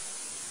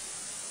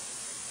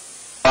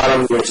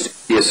bottom you'll see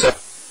the assessment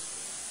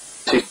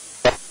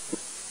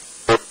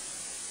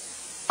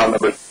on the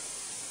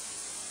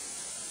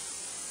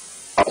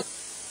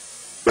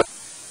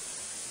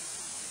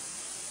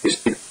you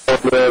see the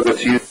formula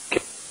that's used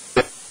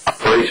in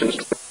operations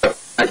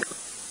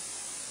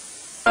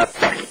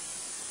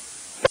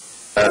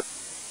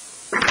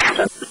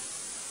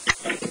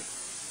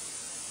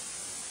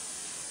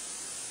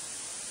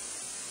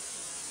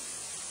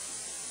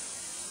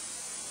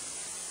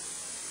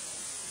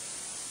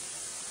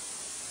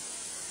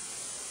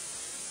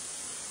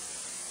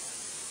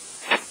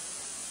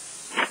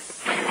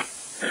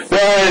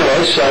Well,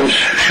 anyways, I'm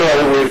sure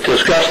that we've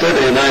discussed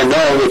it, and I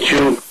know that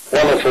you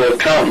wonderful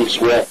accountants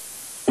will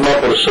come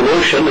up with a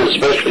solution,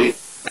 especially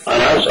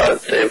on our side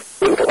of the table.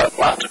 We will have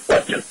lots of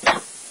questions.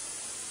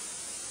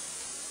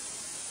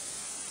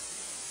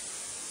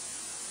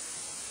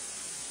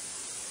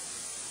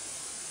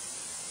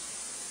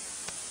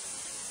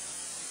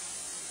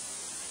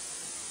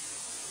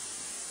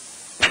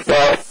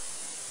 Well,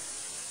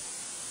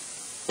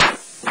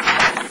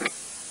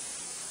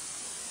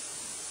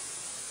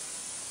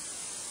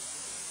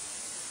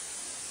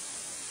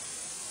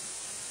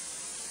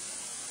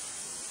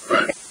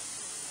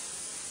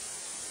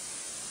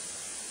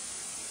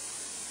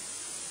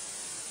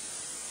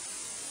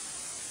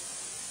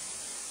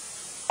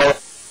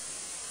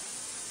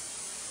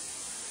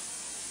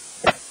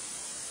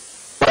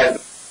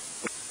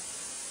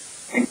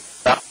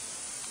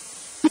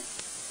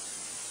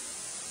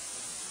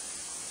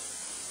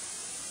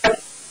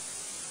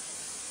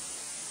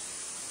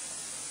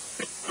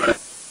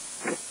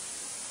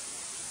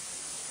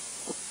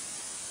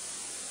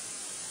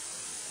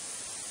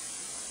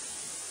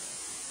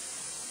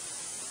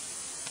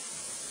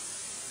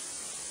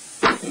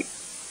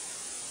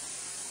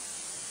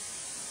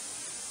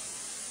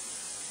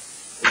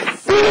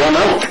 we don't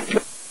know.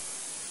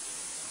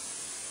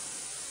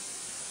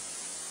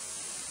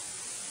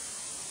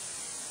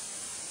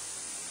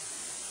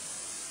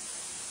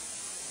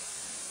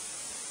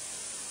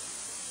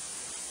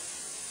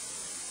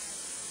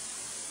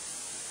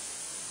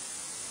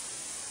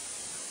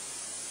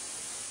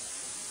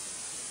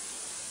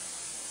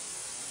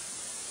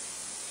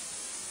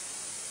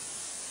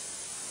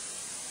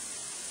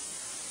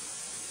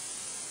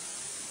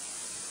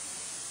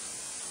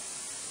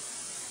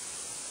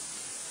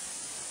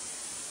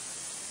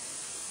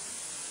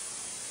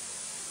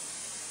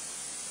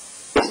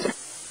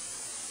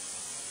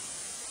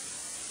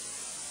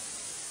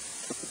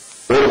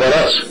 What about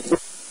us?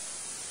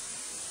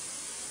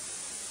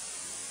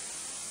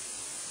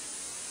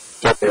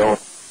 They own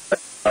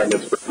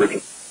Ogdensburg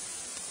Bridge.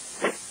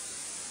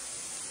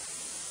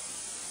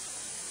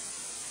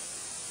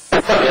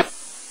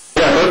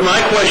 Yeah, but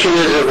my question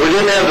is, if we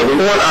didn't have the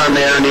port on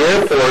there in the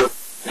airport,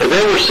 if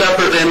they were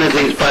separate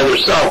entities by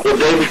themselves, would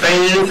they be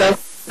paying anything?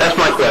 That's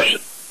my question.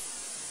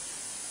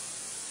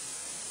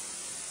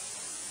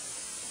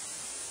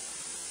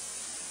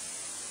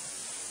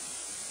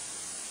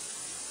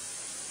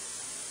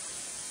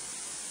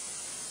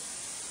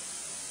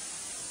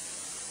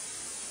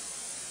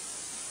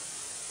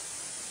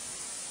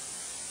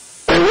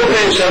 And we're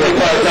paying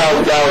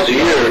 $75,000 a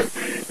year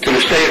to the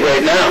state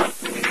right now.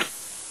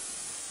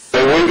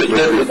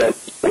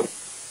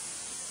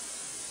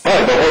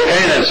 Right, but we're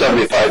paying that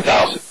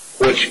 $75,000,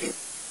 which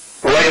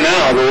right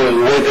now, the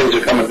way things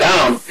are coming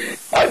down,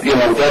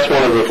 that's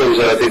one of the things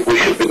that I think we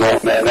should be going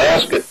and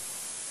asking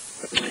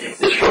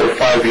is for a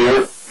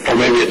 5-year or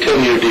maybe a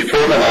 10-year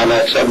deferment on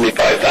that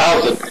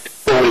 $75,000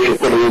 before we can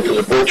put it into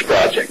the bridge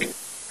project,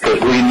 because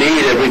we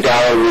need every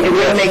dollar we can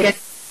get. Make it.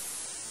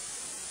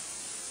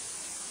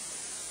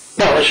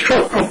 No, it's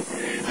true.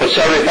 But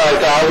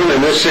 $75,000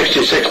 and this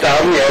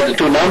 $66,000, you add the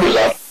two numbers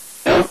up,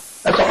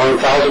 that's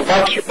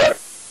 $100,000 or better.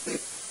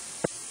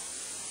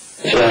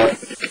 So,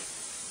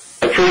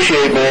 I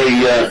appreciate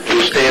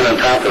you staying on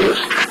top of this.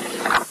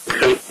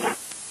 Okay.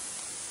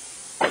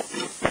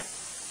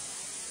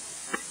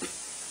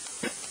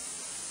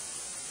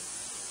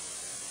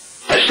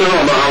 I still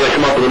don't know how they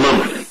come up with a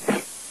number.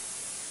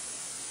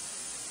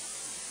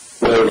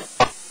 Well,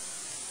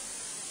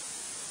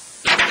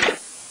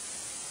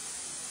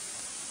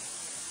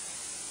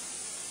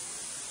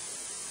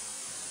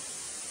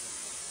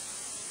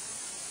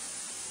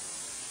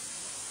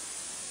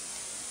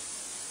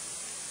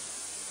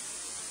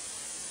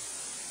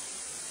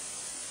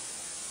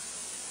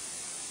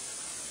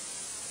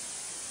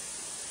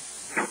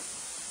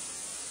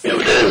 yeah,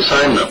 but they didn't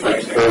sign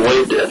nothing, or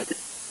Wade did.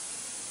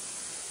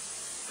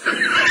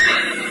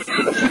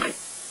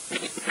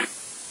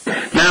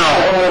 Now,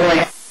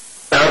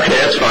 okay,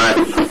 that's fine.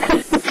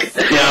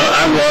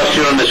 I've lost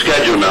you on the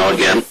schedule now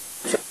again.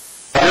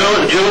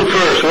 June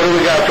 1st, what do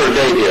we got for a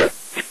date here?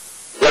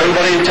 Is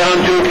everybody in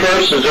town June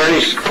 1st? Is there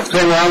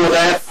anything wrong with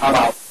that? I'm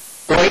out.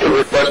 Wait,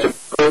 request a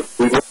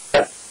we look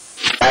at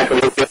back a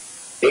little bit.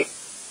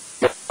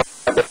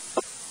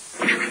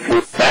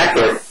 Back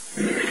or?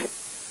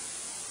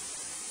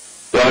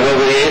 You want to go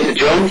with the 8th of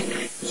June?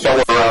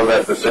 Somewhere around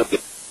that vicinity.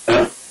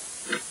 Yeah.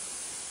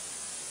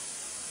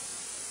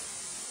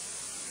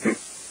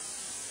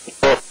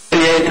 Well, the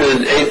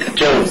 8th of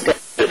June.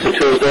 It's a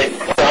Tuesday.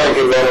 I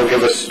think that'll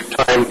give us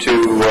time to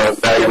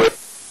evaluate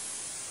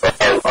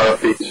our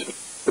fees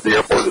for the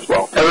airport as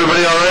well.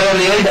 Everybody all right on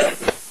the 8th?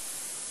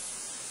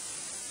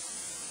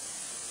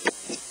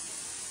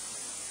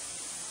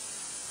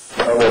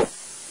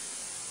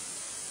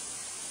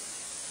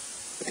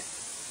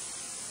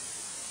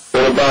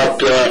 What about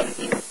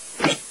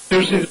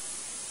Tuesday,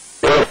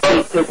 what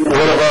about the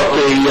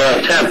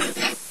 10th?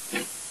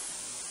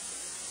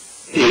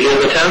 You hear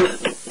the 10th?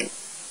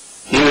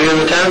 You hear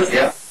the 10th?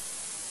 Yeah.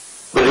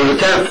 We'll do the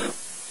 10th.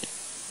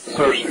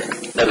 Thursday.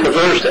 That's or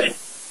Thursday?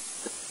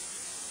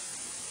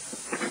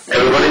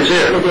 Everybody's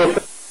here.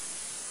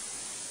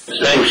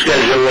 Same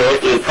schedule.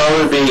 It'll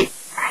probably be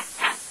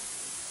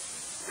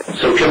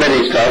some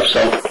committee stuff,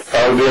 so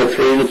probably be at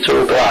 3 to 2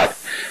 o'clock.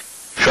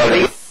 Try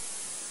to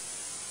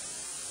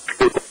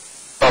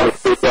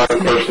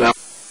personnel,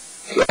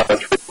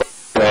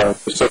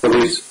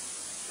 facilities,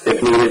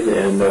 if needed,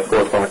 and 4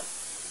 o'clock.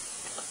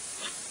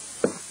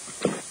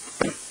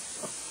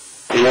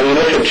 when you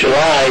look at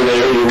July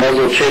there, you might as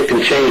well check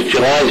and change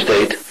July's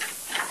date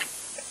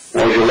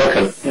while you're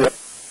looking. Yeah.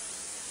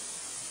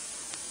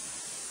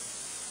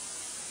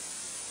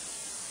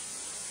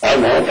 I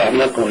won't. I'm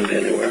not going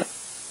anywhere.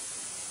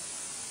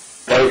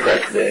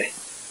 Firecracker Day.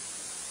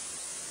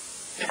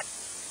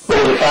 What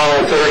was the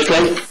following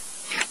Thursday?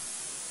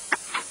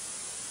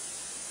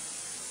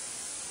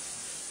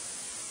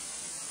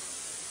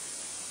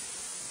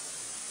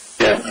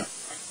 Yeah.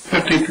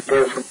 15th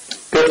prepare for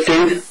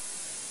 15th?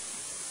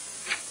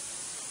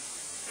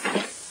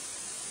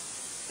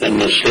 Then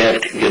the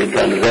staff can get it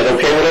done. Is that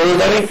okay with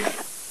everybody?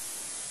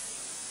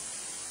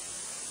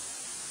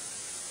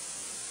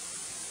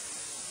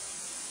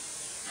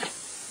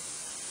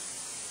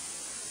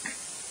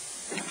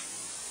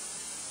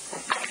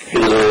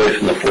 Get it away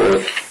from the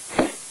 4th.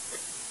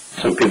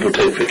 Some people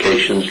take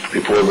vacations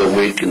before the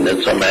week and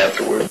then some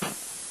afterward.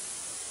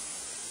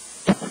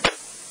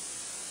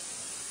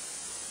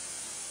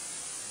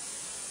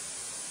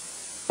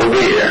 We'll be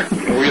here.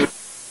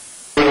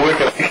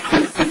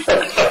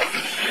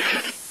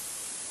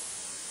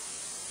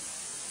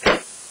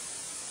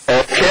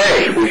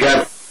 Okay,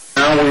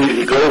 now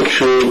we go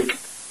to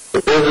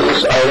the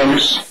business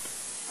items.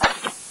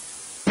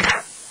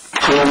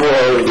 Approval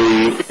of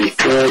the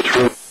insurance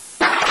room.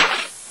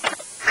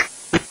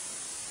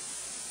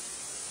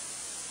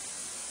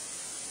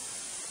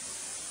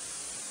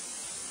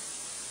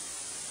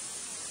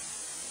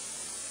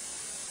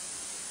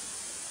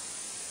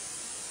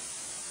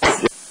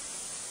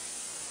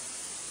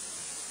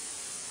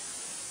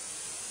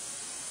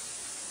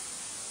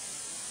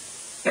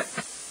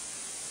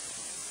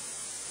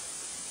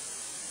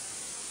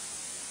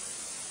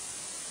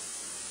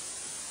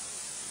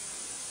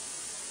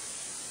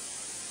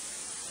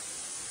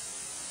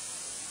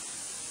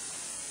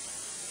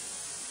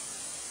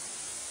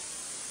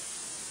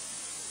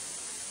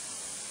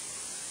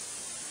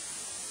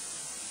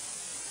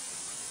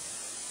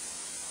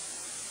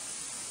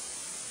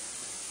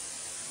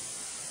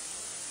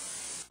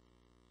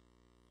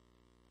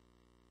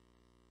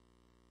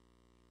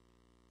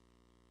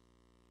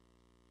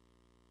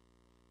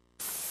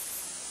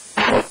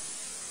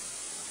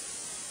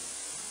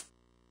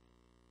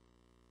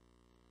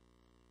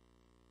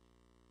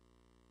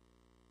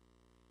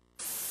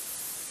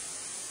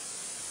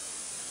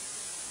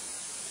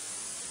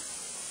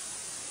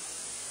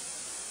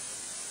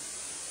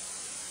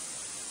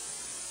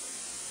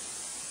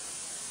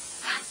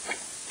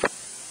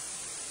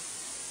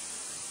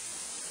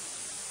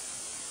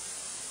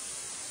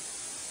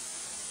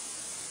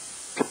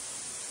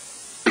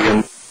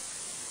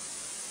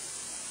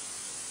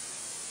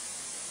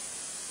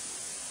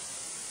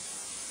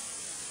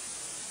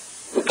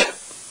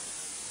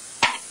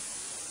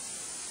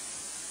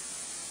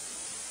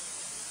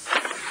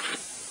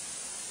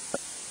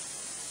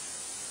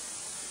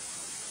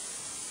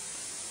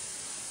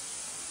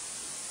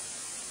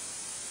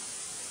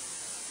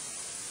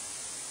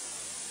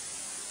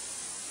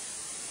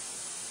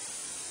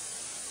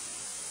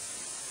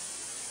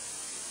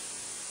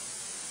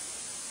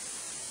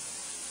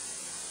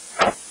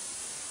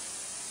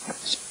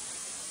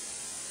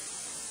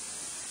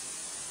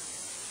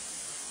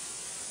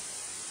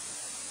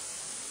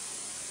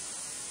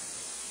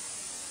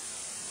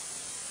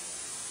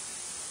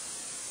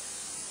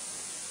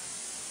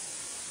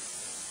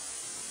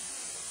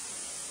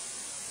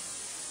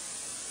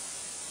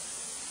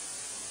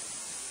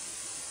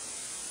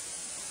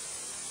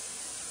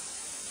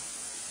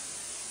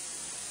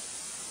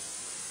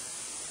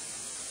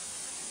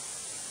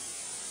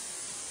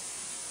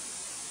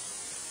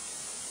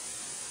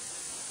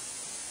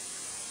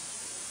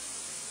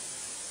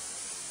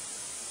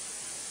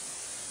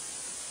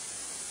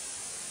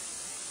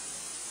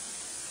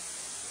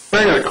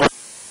 I got a question.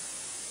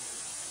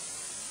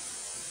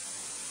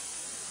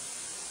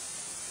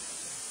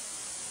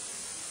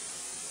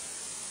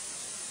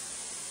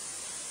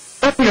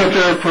 Nothing out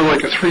there for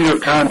like a 3-year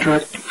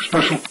contract,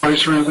 special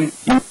price or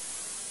anything?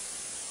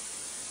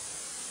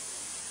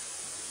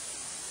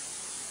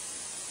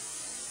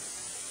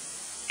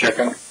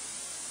 Checking.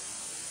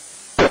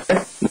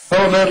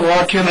 No, not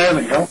lock in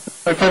anything, huh?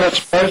 I find that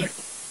surprising.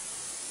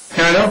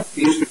 Yeah, I know.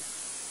 Used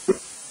to,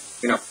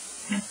 you know,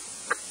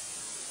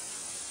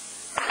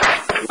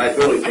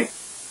 liability thing.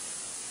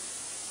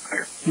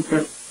 Higher.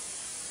 Okay.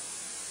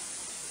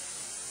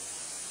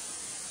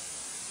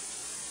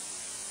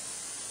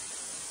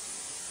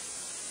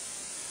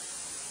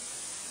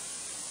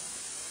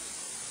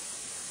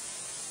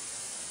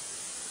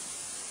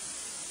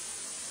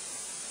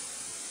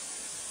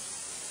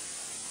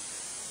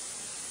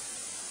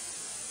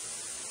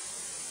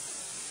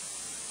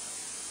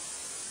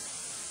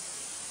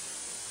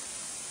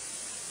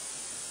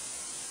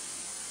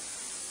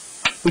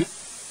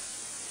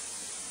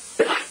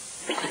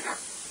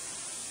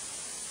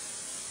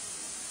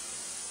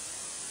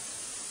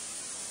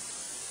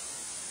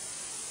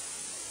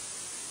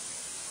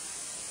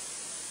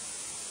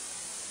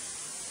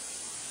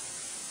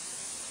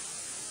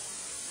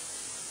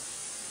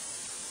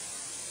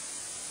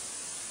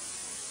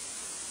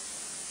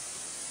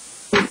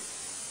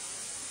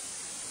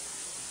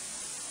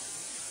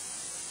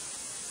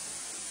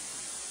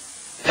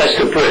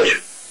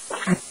 bridge.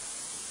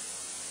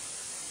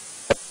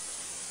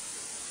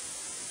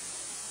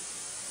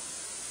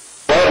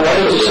 Why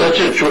is there such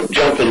a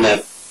jump in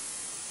that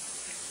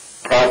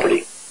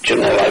property,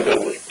 general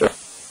liability?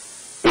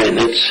 I mean,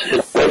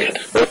 it's wicked.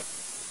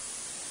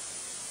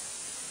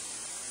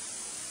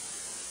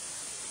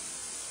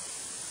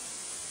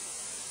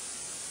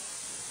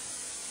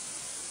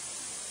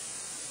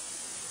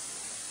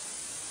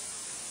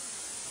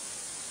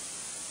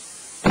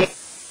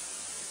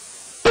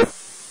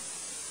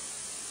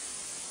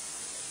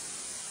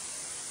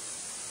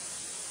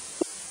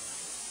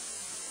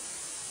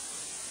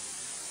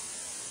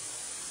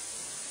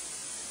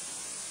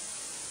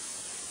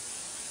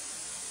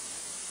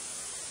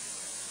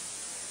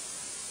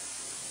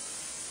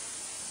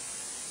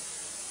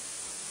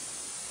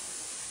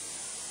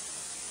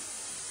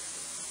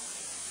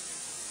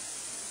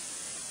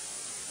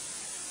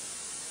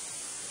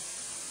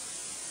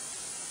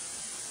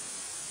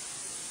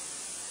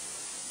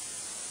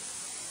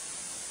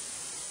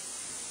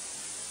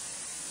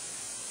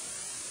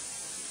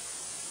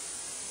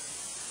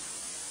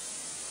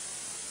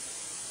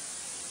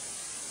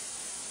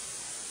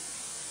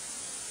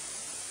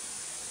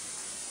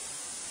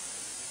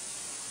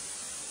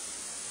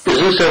 Is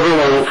this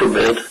everyone for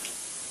bid?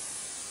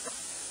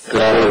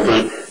 That whole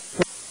thing?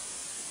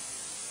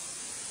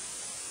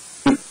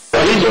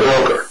 Well, he's a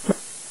broker.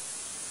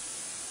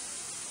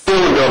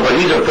 But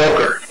he's a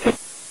broker.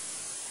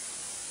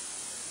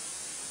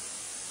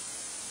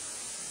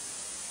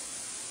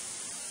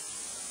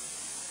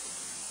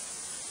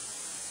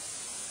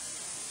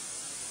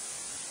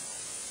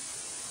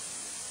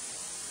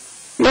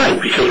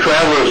 Right, because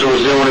Travelers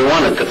was the only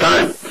one at the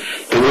time.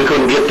 And we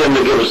couldn't get them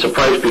to give us the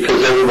price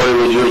because everybody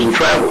was using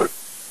Traveler.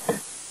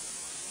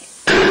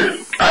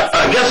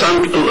 I guess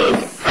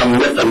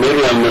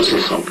maybe I'm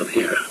missing something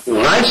here.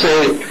 When I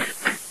say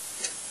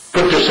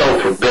put this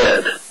out for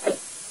bid,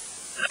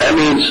 that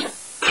means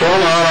throw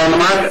them out on the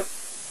market.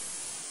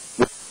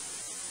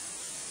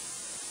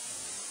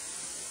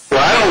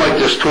 Well, I don't like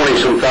this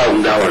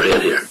 $20,000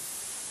 hit here.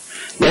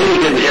 Maybe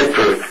getting hit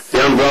for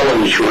the umbrella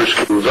insurance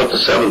comes up to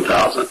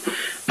 $7,000.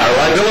 Our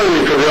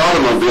liability for the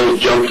automobiles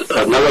jumped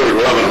another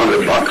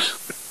 $1,100.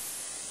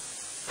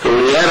 So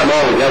when you add them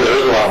all together,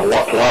 there's a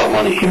lot of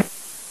money here.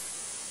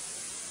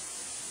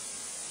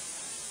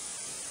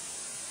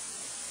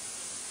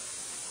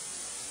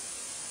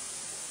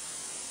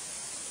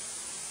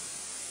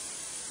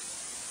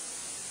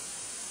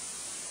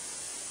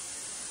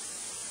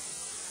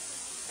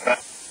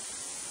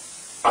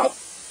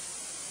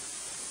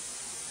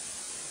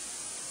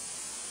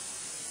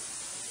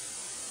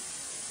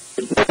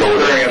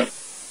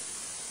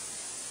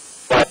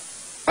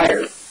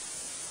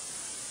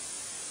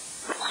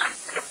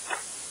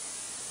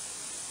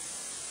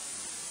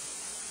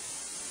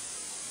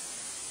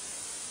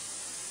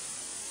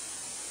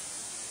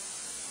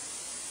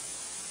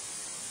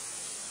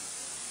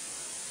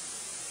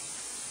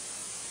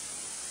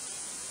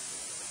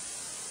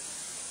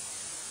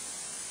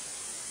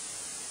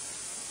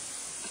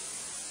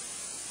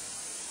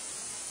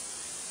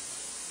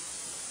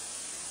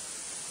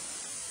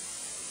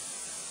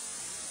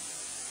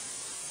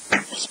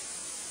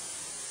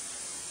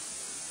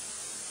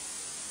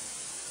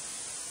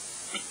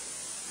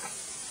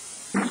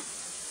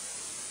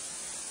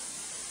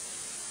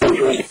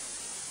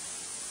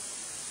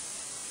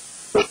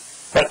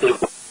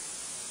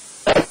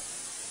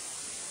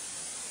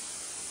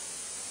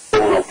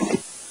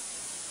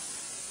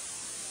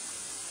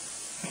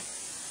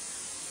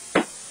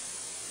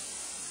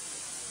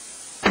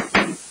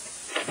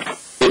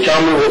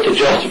 Tell me what the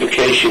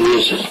justification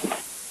is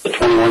the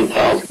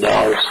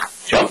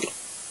 $21,000 jump.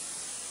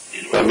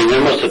 I mean, they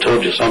must have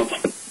told you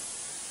something.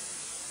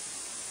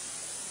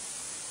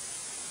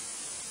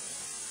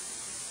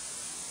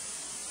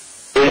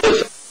 It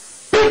is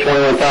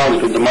 $21,000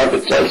 because the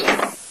market says so.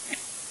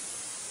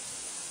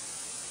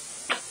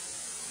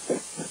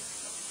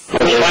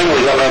 Let's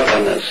finally got up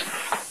on this.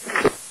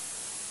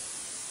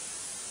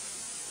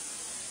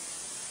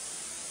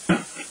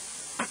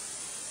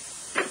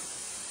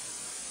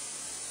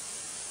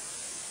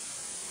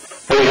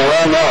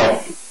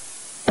 No.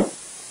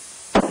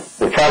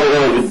 We're probably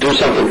going to do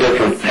something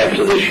different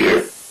after this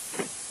year.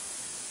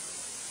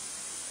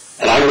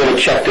 And I'm going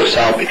to check this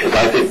out because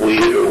I think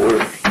there's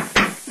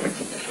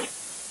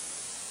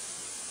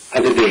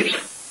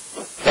a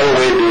better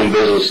way of doing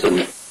business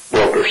than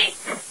brokers.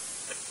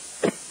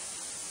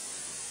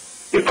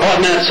 You're caught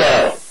in that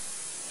saddle.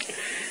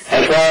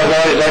 That's why I've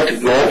always liked to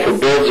go for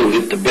bids and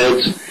get the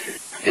bids,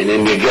 and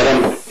then you get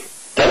them.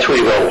 That's what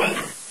you go with.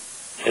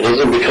 It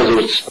isn't because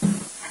it's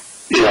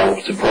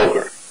it's a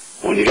broker.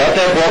 When you got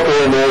that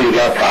broker in there, you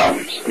got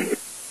problems.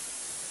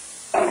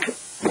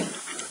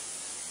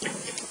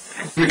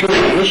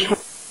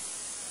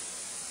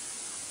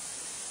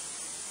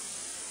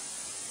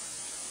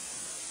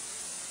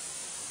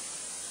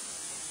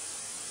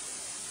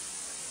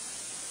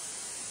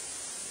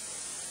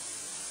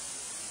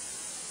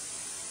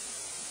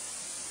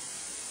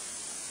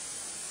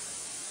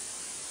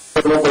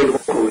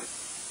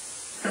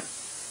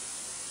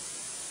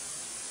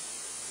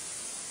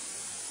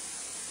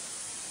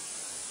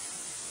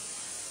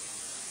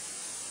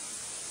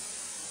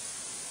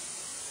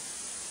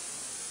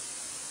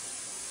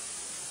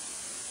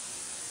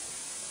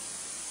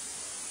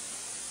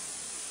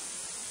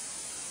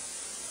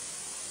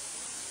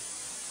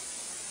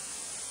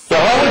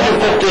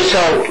 put this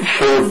out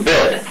for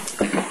bid,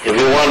 if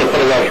you wanted to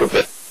put it out for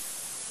bid?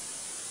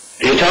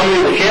 You tell me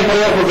we can't put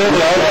it out for bid,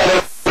 but I'll put it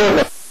out for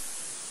bid.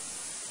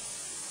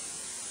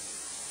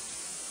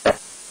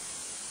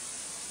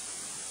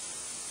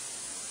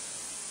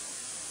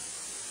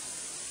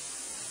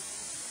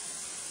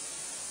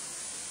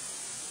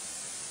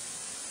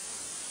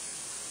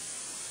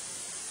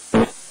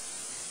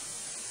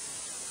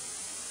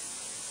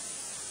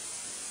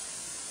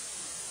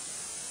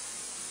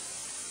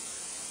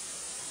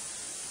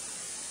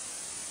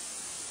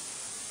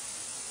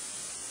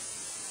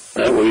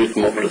 That way you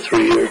come over to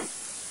 3 years.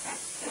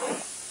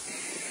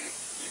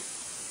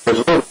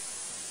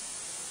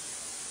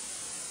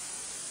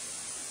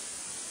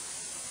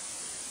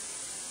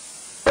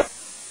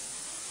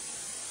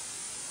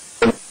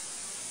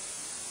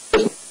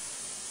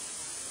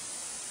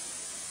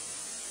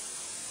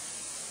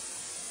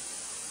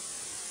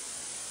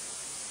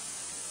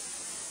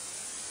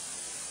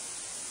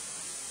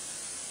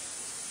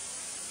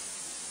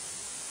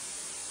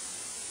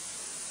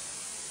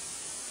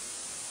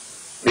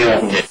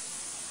 Yeah.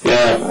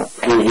 Yeah.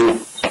 Mm-hmm.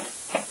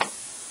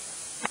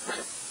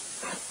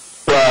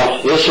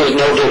 Well, this is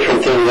no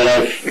different than what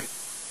I've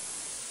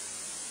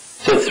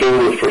sit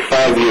through for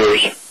 5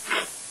 years.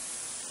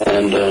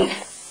 And,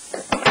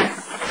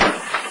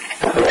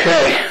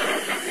 okay.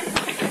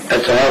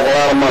 That's a hell of a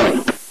lot of money.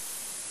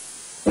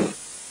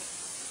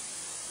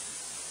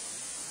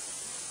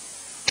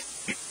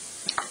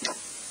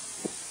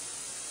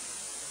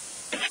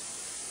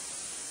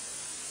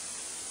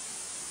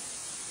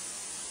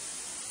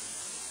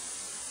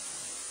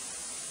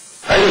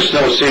 I just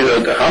don't see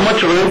that. How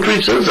much of an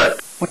increase is that?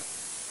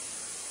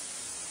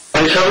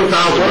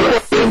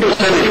 27,000.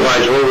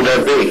 Percentage-wise, what would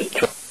that be?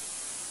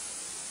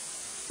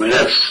 I mean,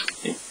 that's...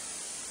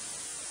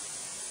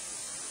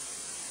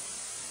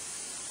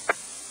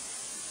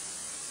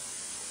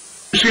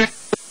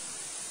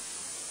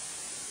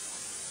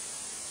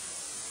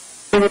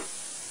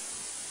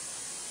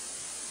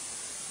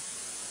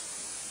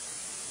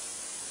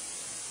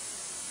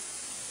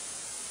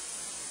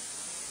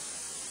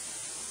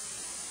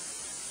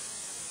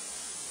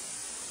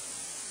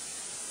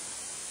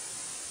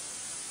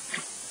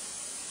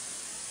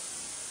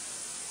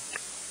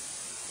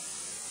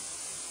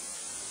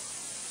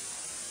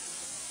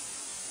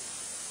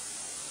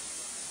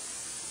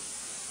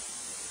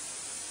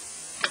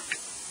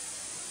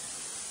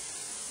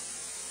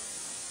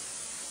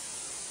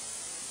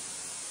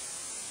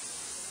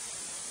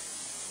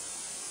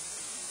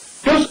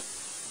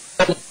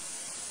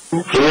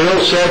 You know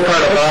the sad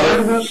part about it?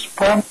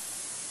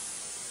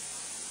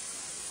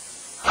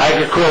 I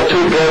could call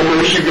 2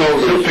 brokers to go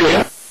to the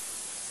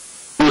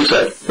Who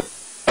said?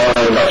 They're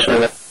all in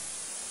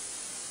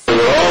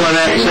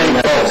that same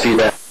policy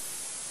that.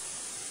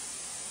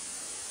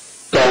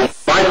 So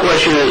my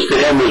question is to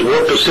him is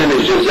what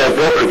percentage is that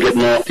broker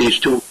getting off these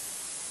 3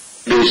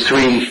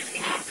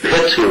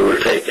 hits here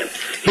we're taking?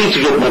 He's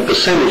getting a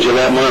percentage of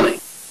that money.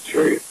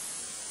 Sure.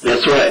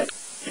 That's right.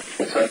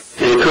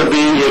 It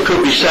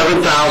could be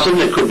 7,000,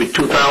 it could be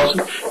 2,000,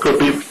 it could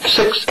be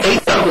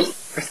 8,000.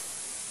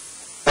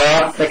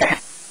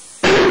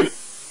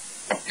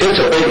 It's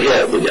a big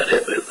hit we got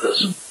hit with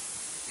this.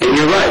 And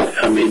you're right.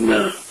 I mean,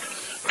 the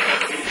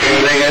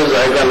thing is,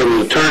 I got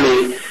an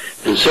attorney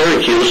in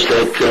Syracuse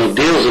that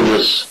deals in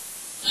this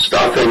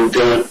stuff, and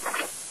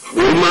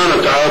we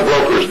monitor our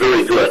brokers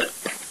very good,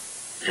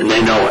 and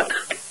they know it.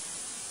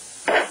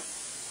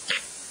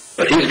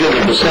 But he's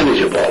getting a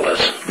percentage of all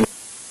this.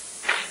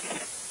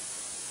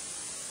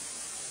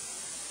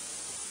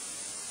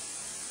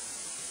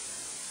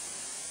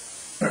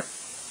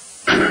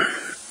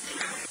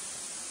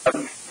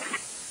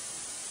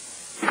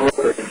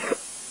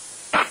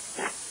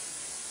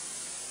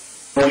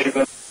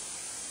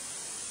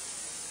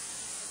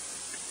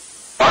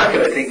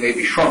 Market, I think,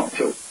 maybe shrunk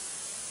too.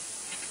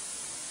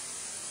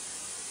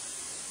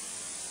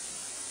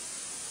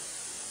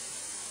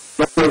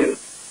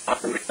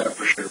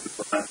 For sure.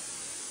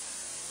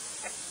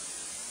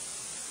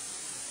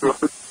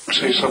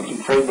 Say something,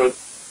 Fred, but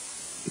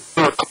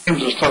our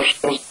claims and stuff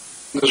shows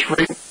this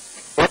rate.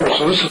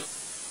 So this is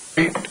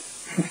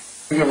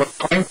we have a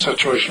claim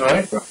situation,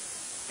 right? We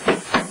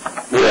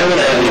haven't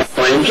had any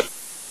claims.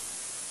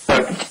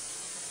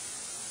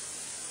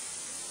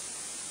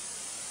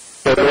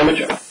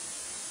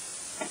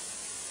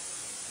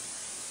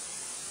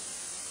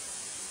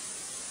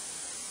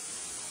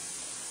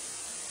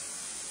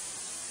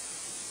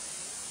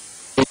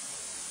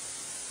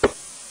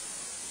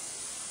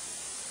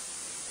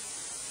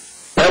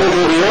 That was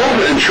with the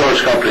old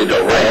insurance company,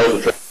 though,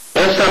 right?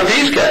 That's not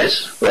these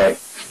guys. Right.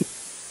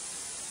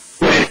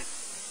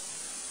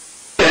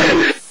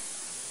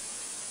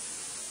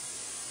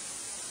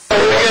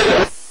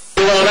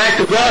 An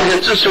active ground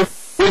hits us, so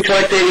we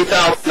collect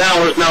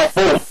 $80,000, now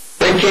boom,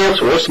 they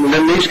cancel us, and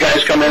then these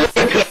guys come in and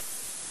pick it up.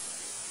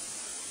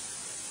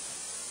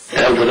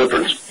 That's the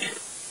difference.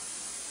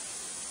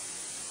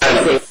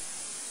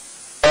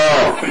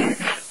 Oh.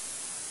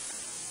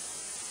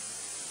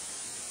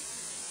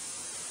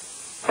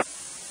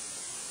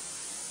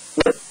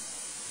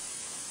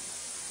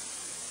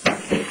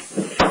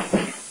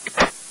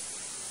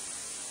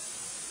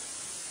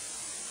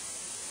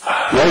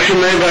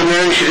 Motion made by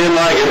Mary, she didn't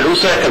like it. Who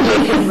seconds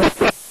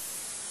it?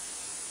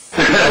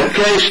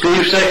 Okay,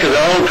 Steve seconds.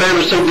 All in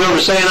favor, signify by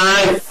saying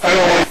aye. I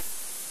don't like.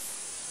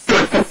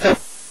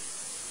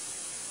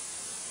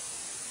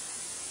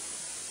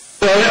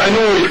 Well, I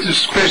know we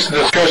just finished the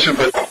discussion,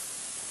 but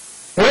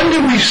when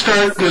did we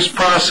start this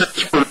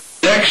process for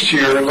next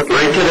year?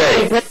 Right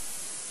today.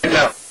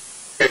 Now,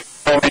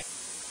 okay.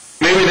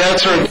 Maybe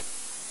that's our.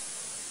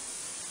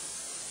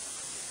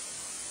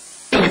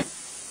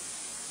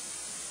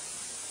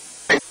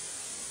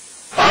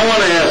 I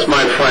want to ask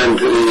my friend,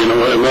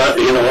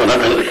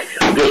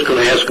 I'm just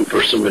going to ask him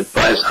for some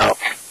advice how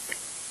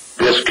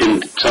this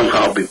can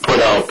somehow be put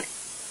out.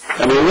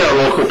 I mean, we have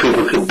local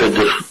people can bid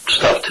this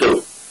stuff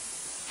too.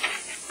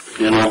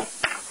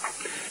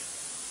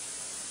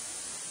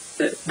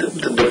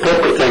 The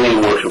corporate thing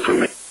ain't working for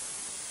me.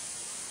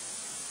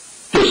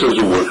 This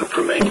isn't working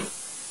for me.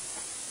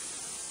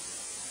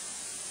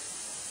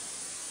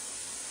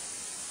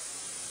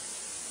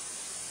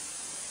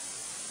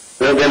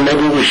 Well, then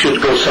maybe we should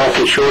go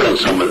self-insured on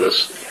some of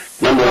this.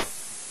 Some of it,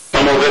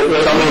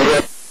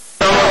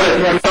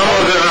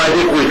 I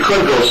think we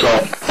could go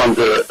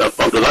self-funded. I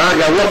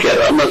gotta look at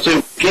it. I'm not saying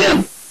we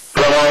can,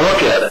 but I want to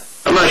look at it.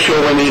 I'm not sure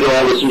we need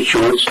all this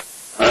insurance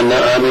on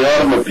the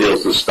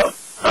automobiles and stuff.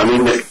 I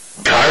mean, the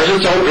cars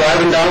that's out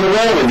driving down the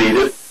road, we need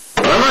it.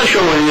 But I'm not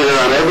sure we need it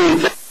on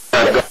everything.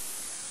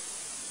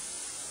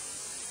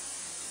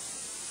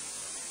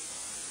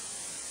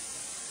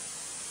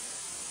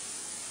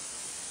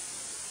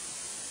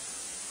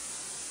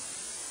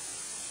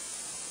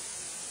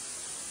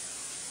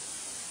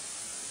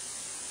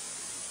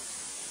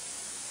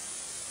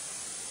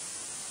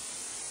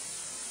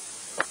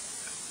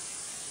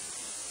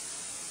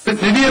 Did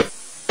you have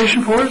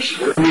information for us?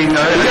 I mean, we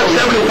got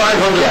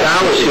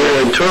 $7,500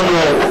 here in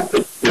terminal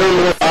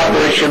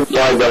operation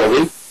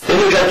liability. Then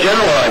we got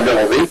general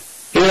liability.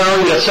 You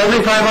got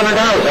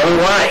 $7,500. I mean,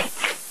 why?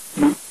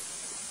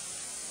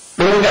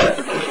 Then we got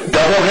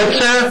double hits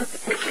there.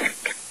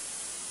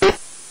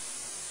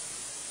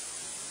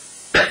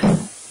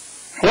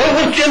 What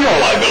was general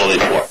liability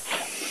for?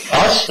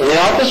 Us in the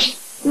office?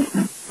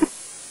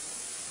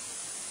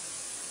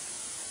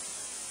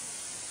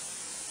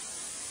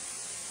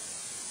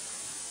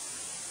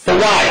 So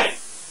why?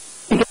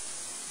 Who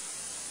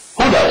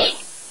does?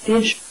 The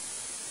insurance.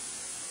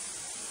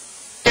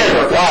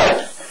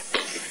 Why?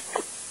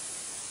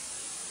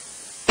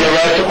 You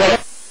right to question?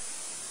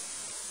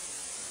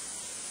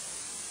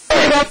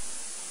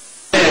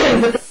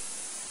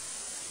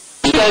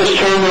 It says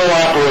terminal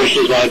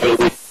operations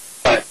liability.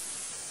 Right.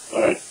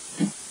 All right.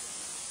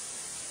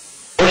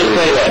 Where does it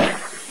say that?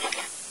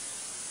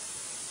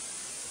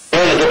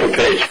 They're on a different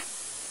page.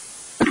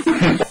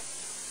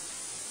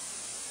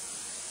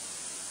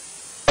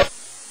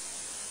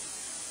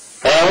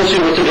 I don't see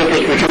what's the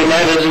difference between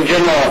that and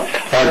general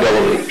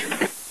liability.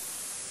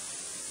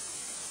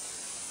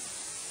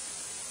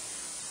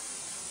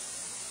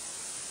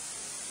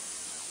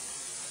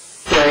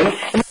 Okay.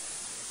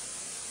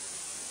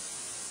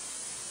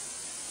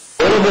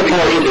 What is the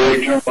policy,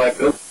 Dave? What is it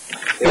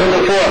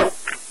for?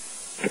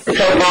 What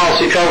kind of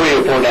policy cover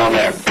you for down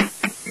there?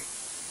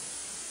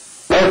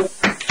 What?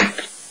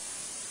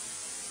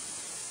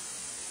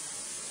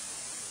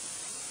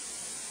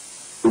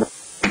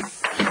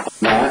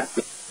 Not.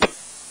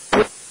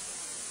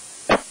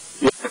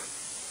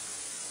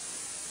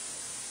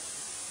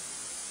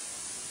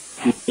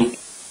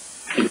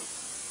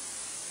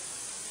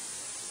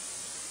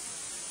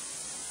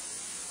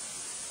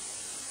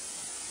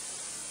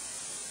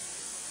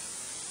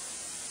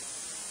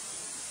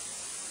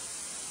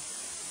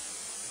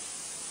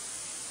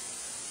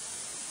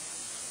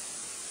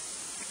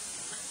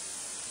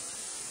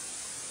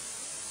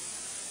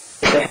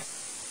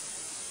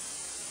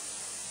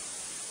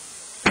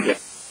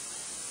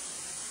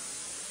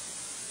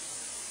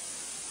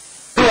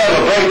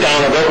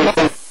 Breakdown of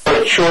everything that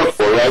it's short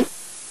for, right?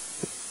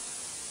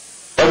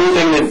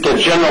 Everything that the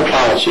general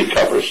policy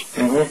covers,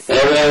 and everything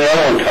the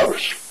other one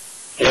covers.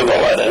 You have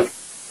all that in.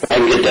 I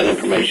can get that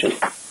information.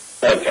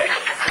 Okay.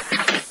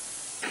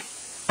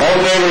 All in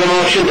favor of the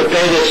motion to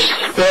pay this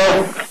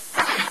bill?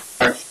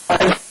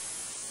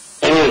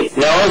 Any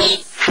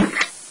no's?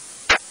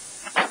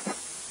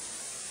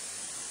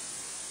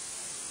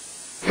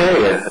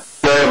 Okay,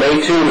 item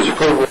A2 is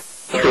approval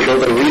for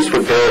building lease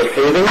with Barrett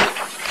Paving.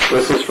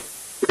 This is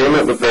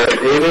agreement with Barrett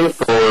Paving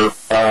for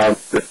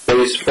the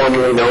space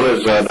formerly known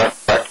as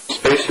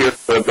space here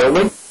for the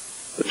building,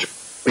 which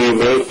will be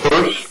May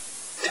 1st,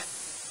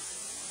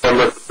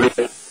 December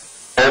 30th,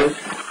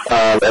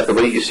 at the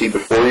rate you see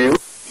before you.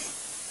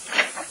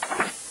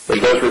 It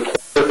does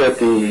require that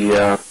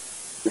the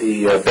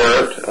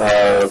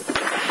Barrett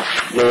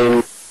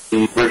name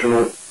the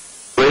original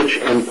bridge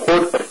and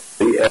port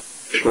the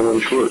additional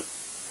insured.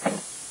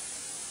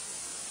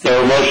 You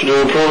have a motion to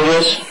approve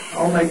this?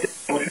 I'll make it.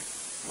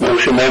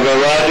 Motion made by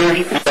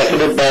Roger,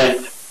 seconded by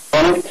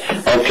Tony.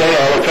 Okay,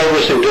 all in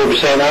favor, signify by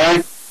saying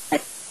aye.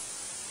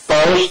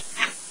 Opposed?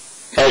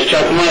 Let's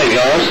check the money,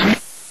 guys.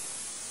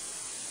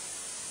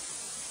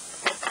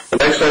 The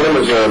next item is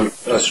was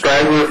a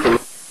straggler from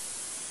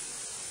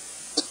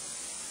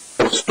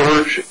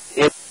Storage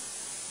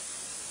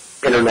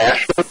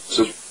International. This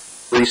is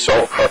three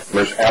salt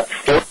customers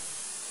applicant.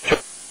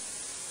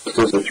 This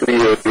is a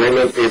 3-year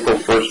agreement, April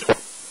 1st,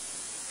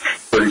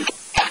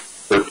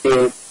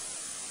 2013,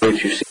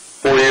 which you see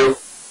for you.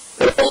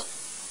 It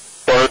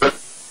also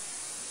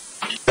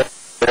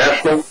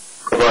National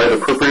provide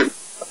appropriate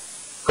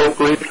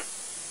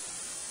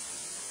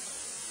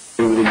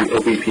to the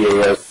OBPA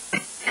as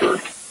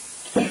church.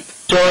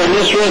 So in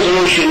this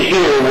resolution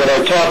here, what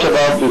I talked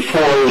about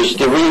before is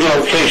the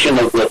relocation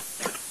of the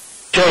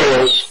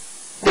materials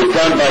was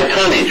done by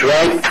tonnage,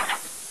 right?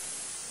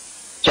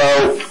 So,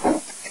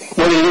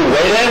 what do you do,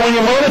 weigh that when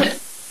you move it?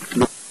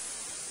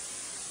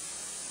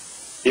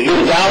 You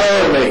get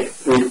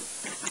 $1 or me?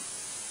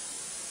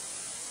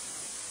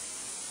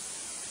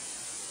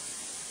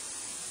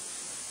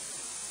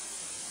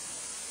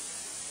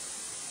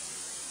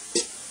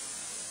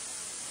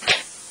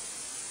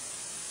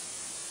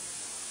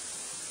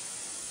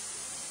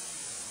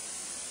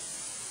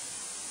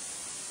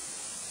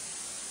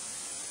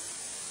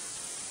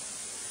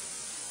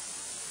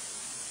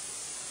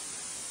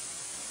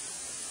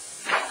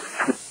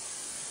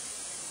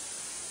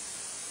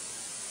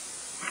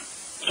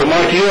 So,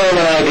 Mark, do you have an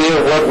idea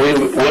of what we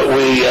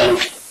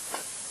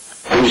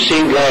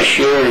received last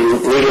year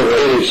and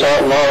relocated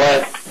salt and all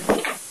that?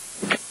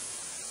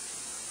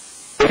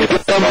 Can you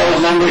get some of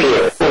those numbers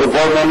for the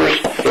board members?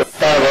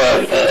 Have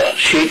a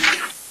sheet.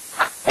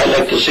 I'd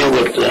like to see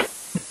what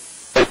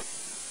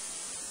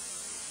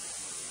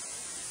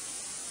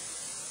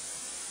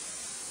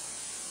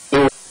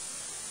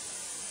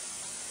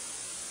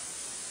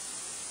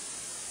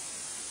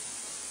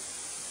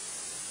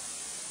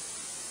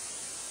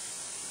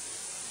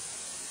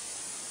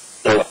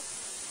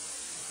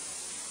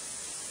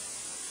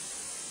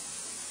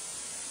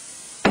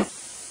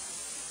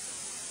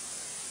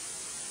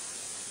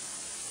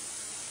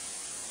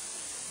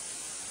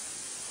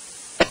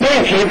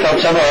man came from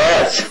somewhere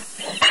else.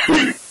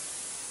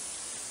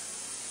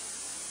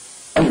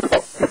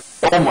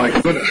 Oh my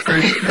goodness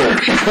gracious.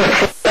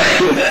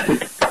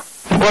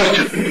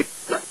 Question.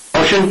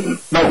 Motion?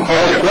 No,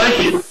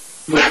 question.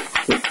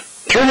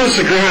 Term of this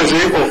agreement is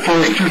April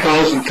 1st,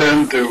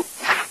 2010 to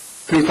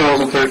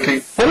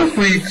 2013. What if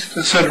we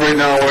said right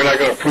now we're not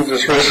going to approve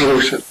this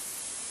resolution?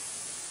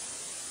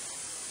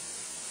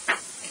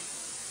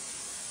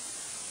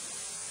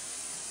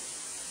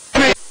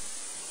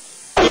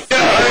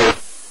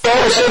 All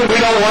of a sudden we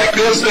don't like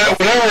this, that,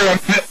 whatever,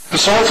 the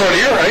salt's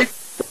already here, right?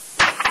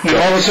 And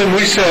all of a sudden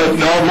we said,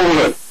 no, move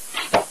it.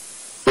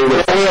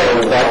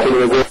 Back to the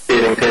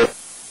negotiating table.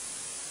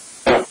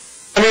 I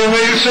mean,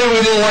 when you say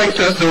we didn't like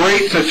the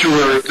rate that you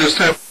were, this,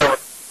 that, whatever.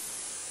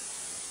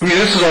 I mean,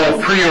 this is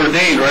all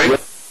preordained, right?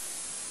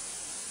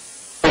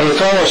 Well,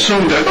 it's all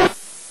assumed that.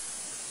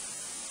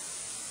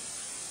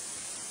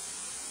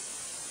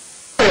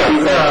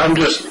 Yeah, I'm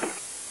just.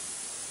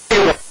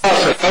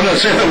 I'm not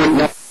saying I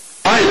would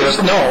buy this,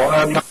 no,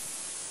 I'm not.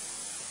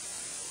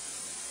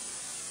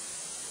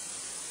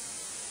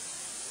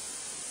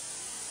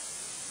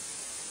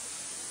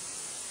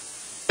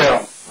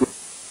 Yeah.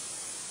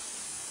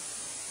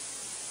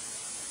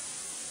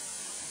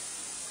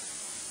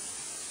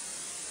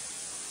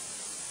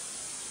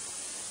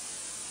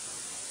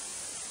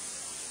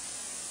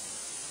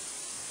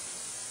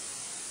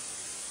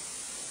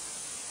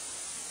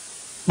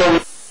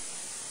 But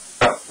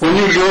when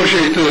you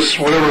negotiate this,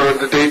 whatever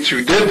the dates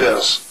you did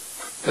this,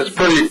 it's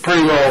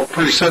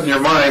pretty set in your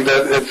mind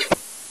that it's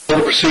all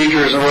the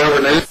procedures and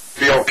whatever it is to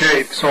be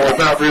okay. So it's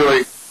not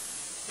really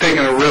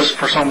taking a risk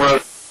for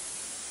somewhere.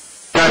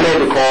 I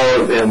made the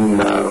call in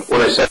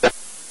what I said,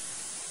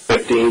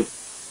 15.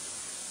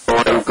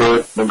 Going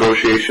good.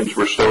 Negotiations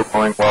were still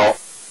going well.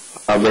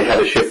 They had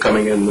a ship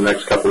coming in the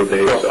next couple of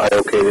days. I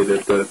okayed it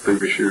at the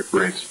previous year's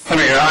rates. I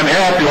mean, I'm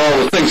happy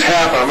all the things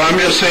happen. I'm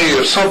just saying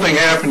if something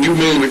happened, you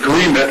made an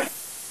agreement,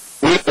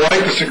 we didn't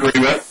like this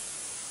agreement,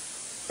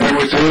 and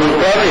we said,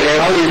 probably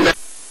have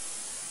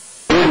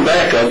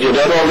backup. You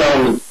don't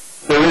know.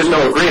 There is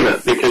no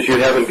agreement because you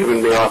haven't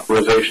given me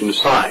authorization to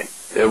sign.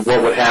 And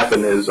what would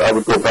happen is I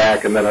would go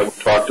back and then I would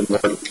talk to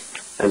them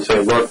and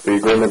say, look, the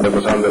agreement that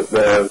was on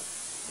the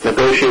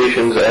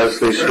negotiations as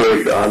they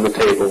stood on the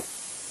table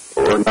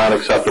were not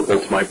acceptable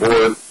to my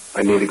board.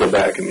 I need to go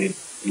back and need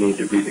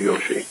to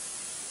renegotiate.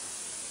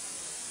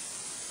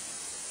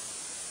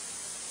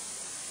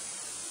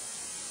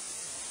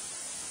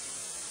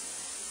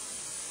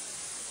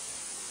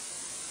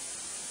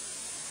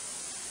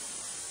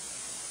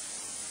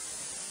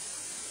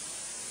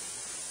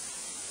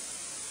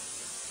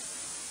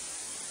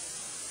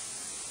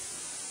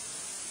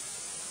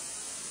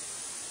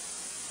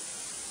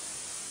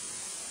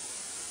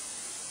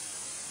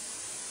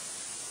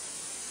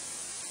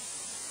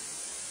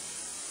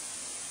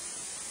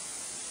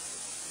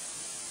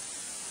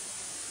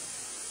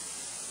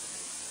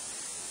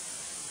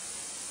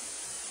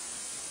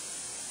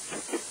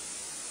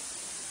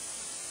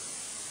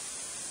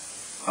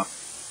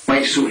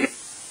 Suit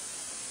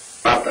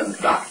nothing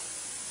done.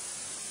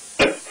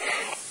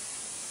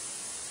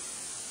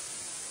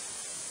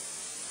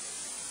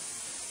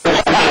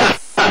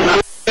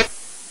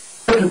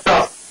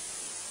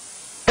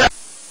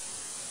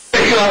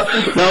 Now,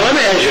 let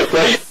me ask you a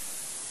question.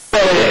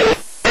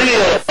 Any of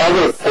the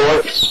other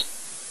ports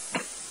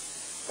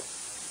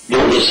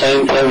doing the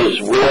same thing as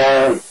we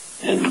are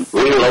and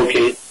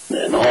relocate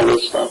and all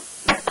this stuff?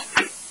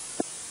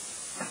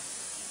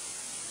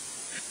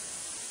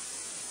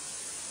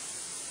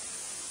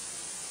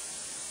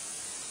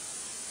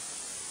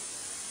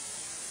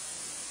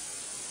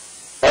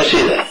 I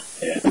see that.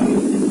 Yeah.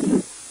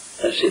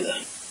 I see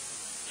that.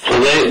 So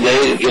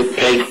they get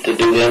paid to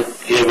do that?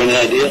 Do you have any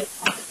idea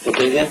what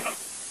they get?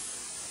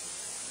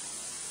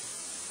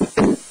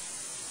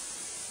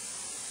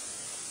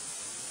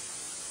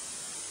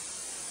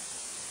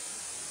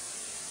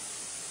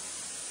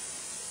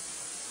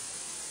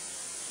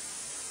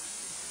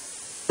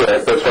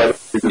 That's why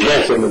you can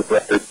send them the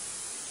record.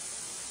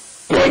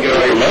 You want to get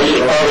information?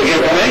 Public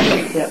information?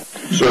 Yeah.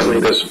 Certainly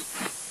this.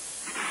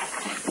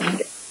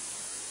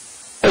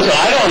 Listen,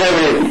 I don't have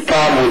any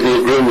problem with the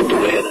agreement the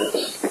way it is.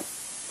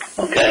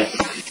 Okay?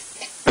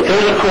 But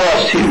there's a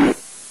cost here.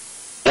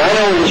 And I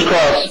know this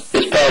cost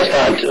is passed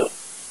on to.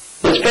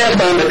 It's passed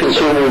on to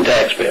consumer and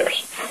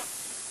taxpayers.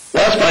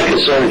 That's my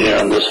concern here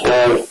on this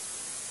whole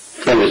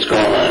thing that's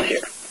going on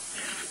here.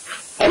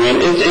 I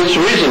mean, it's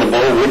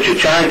reasonable what you're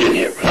charging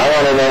here, but I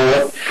want to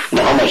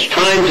know how much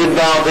time's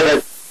involved in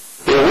it.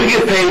 We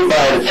get paid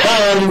by the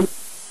ton,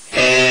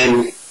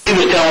 and he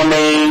was telling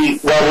me,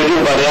 well, we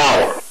do by the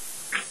hour.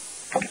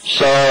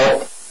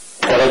 So,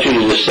 why don't you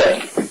just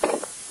say?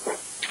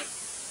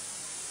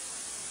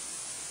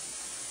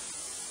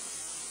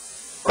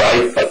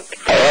 Right? But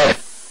I have.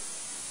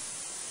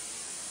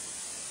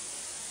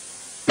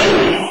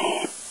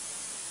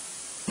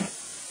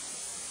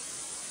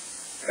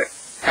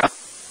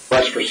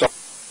 Less for some,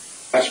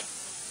 less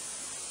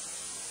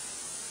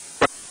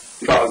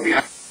falling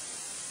behind.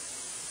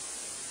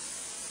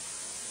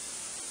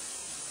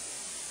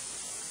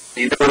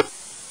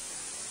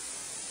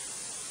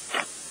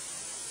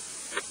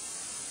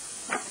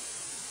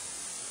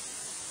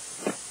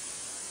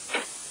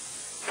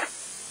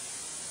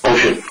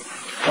 Motion.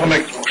 I'll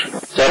make the motion.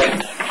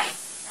 Second.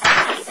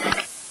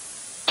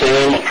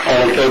 Tim,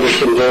 all in favor,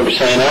 signify by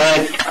saying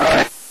aye.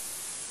 Aye.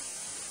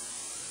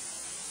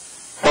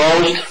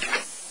 Opposed?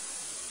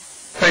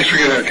 Thanks for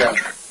getting a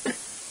contract.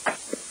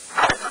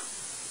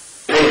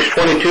 Page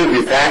 22 of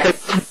your packet.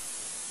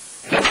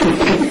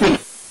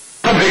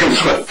 I'll make him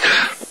sweat.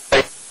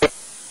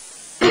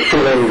 You're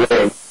sure then the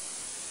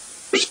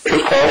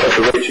procedures call at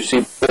the rate you see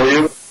before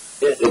you.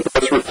 It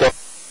does require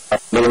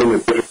minimum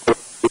individual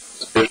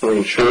is additionally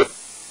insured,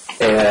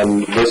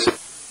 and this is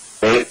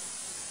May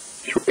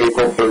through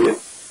April 30th.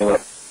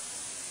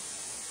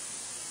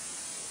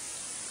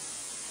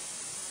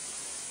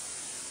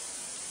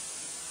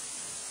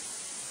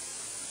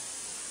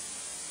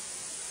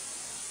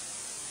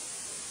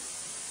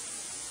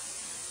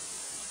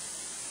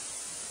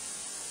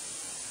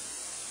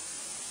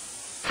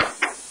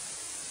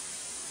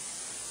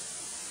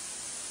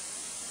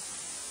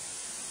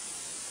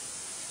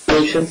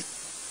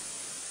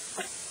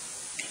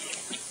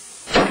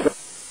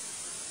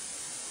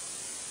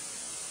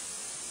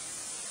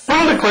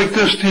 Product like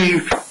this,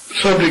 Steve,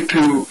 subject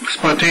to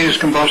spontaneous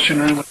combustion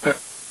or anything like that.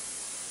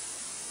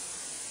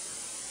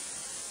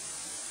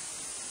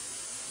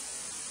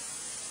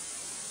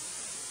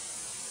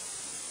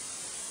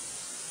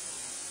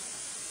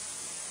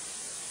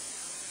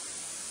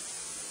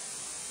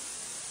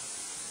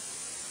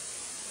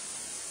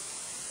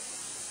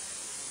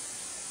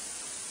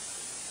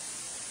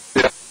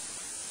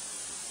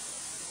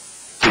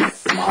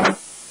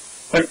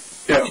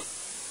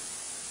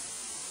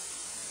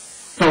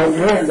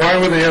 Why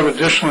would they have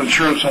additional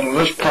insurance on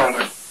this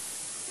product?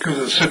 Because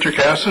of citric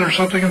acid or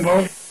something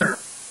involved? Or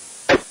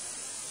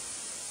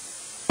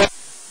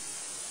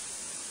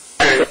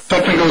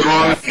something goes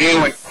wrong in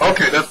handling.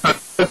 Okay, that's not.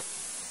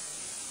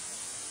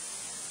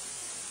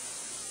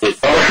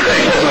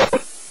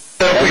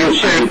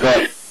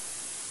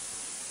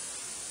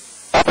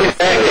 I'll be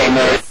back on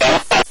that.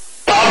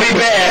 I'll be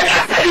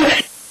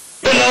back.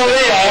 But no,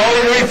 I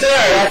always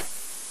return.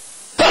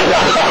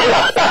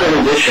 In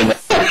addition.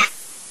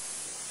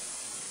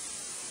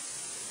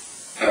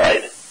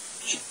 Right.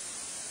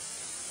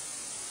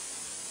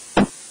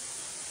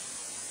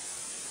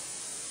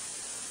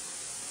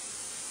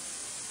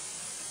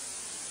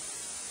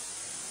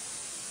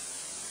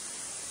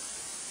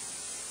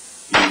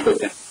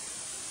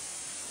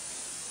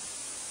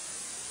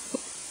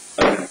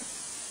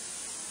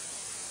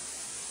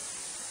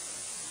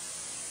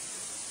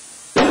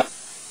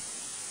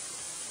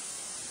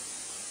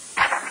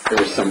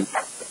 There's some.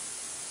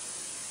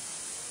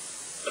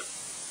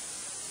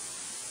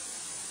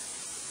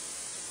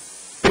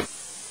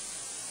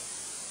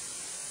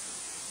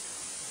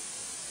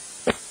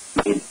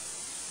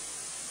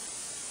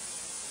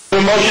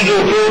 Motion to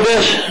approve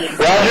this,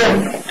 Roger?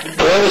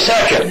 Do we have a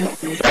second?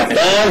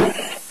 Don?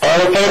 All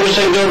in favor,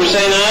 signify by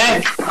saying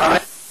aye.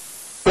 Aye.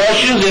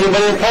 Questions?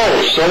 Anybody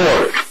opposed? So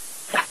ordered.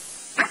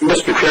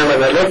 Mr.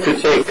 Chairman, I'd like to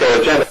take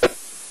agenda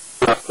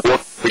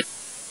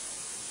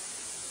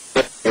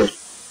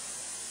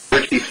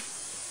Ricky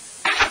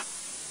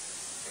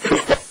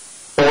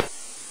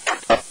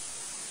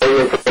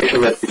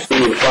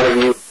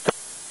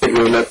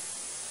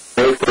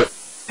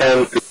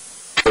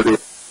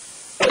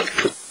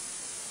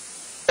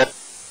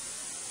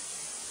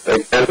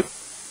again,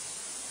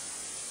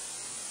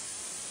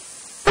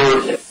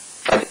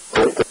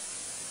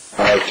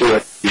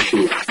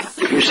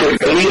 you said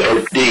B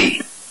or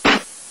D?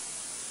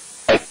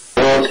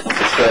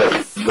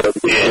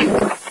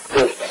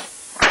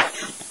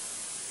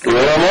 Do we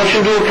have a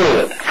motion to approve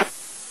it?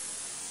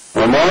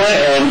 Ramona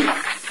and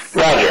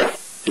Roger.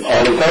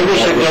 All in favor,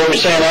 signify by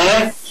saying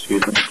aye.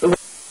 Excuse me.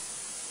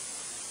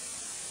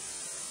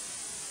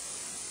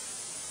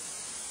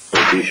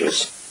 Prodigious.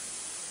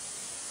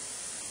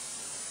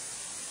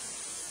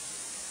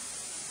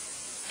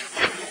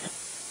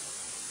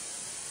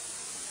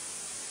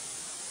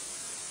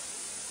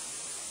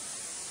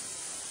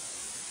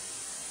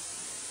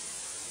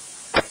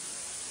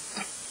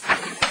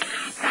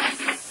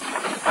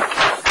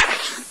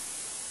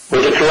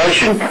 With a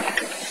correction?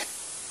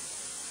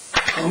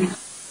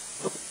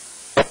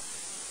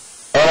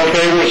 All in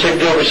favor,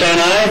 signify by saying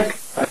aye.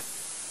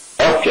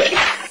 Okay.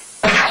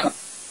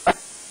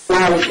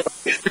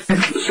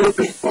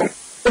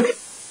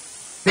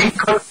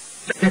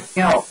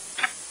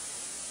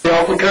 Be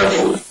awful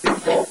careful.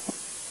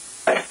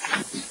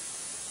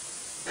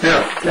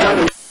 Yeah.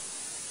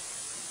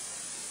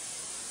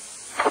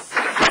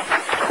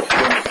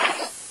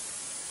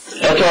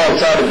 That's all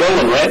inside the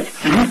building, right?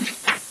 Mm-hmm.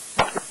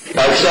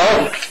 Like so?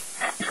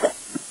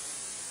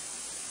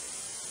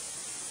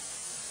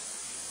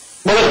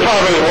 Well, that's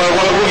probably we'll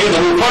get the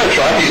new fire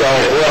truck, so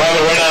we'll have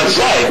it right on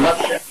site.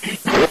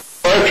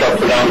 Fire truck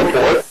for down the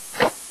port.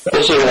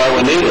 This is why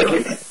we need it.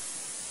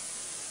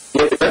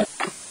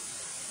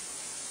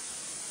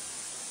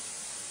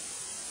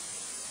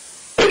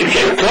 Okay,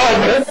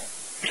 good.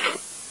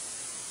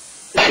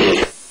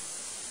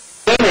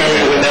 We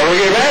never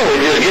get back. We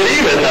just get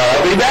even.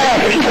 I'll be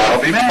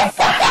back.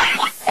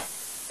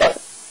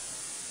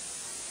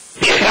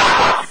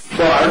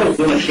 So I was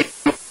going to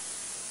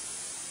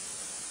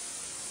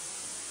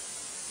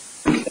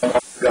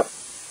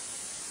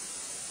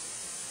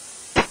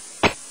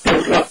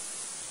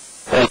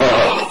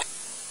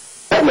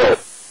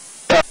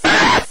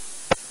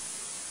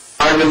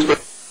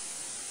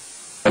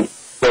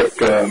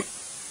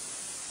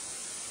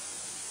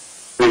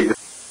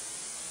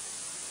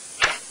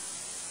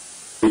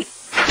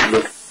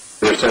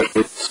they're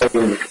essentially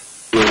second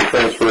being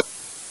transferred.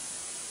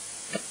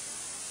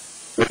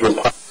 It was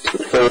the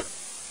third.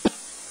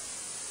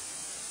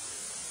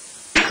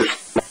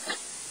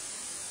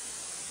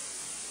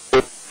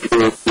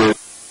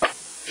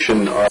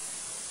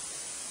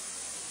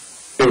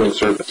 Human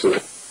services.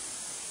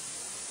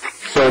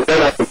 So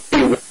then I can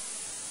see the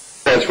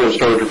transfer and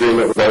storage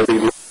agreement with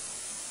RV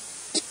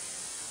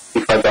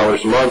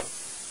 $55 a month.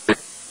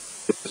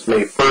 It's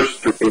May 1st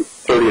through April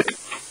 30th.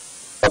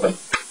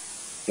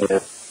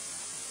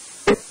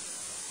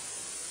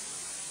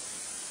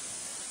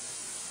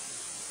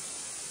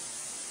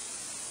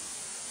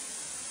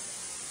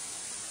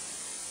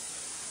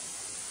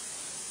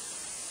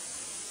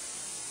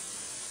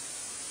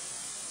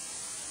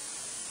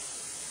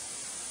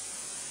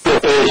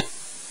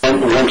 And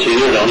once a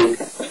year, don't you?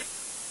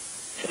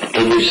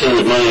 Did you send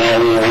his money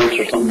out once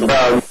or something?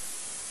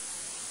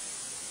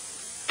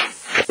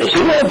 Does he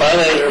want to buy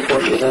that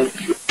airport, you think?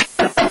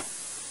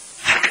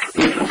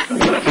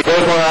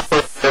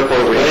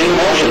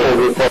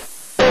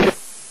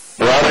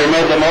 Roger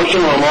made the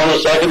motion, Ramona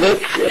seconded.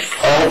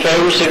 All in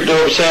favor, signify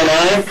by saying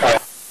aye.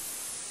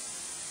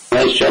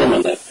 Nice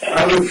gentleman, that guy. I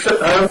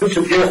would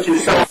suggest you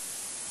sell.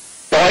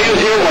 Well, he was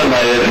here one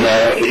night, and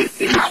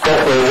he spoke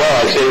very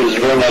well. I say he was a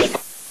very nice.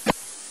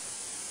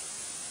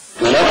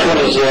 The next one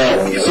is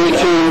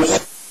C2's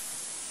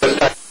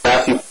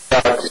Matthew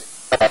Fox,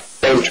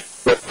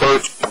 the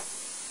first.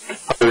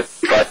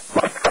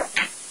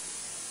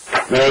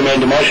 Mary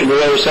made the motion. Do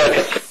we have a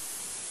second?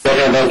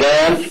 Second by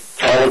Dan.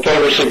 All in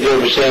favor, signify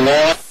by saying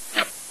aye.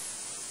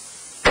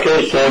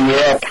 Okay, Sam,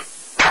 you're up.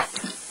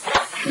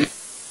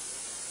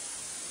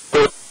 Do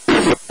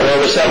we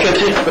have a second?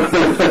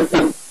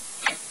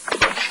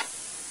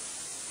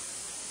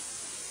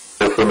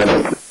 For a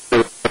minute.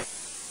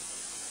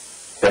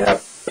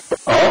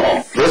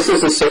 Oh. This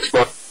is a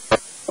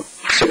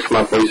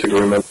 6-month lease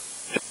agreement.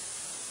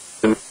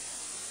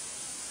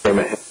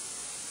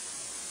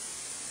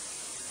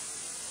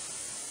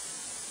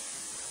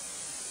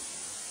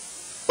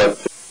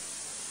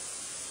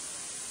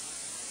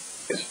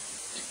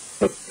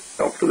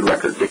 But for the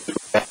record,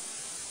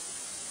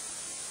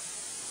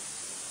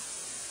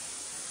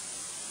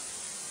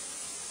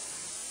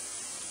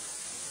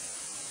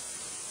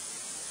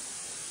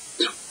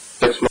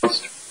 6 months.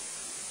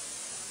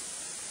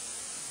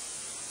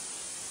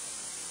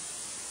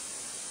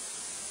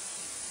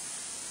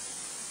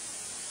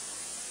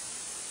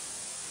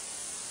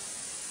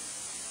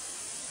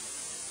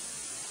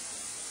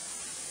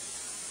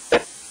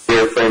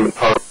 Airframe and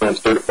power plant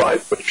certified,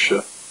 which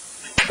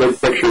big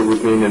picture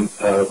would mean in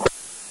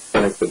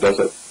clinic that does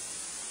it.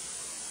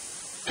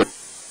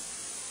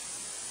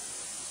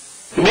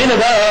 You mean if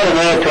I had an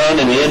airplane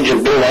and the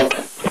engine blew up,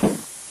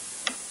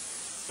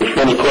 it's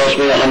going to cost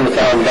me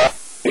 $100,000 to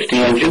fix the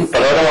engine,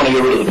 but I don't want to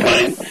get rid of the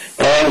plane.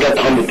 But I ain't got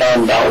the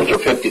 $100,000 or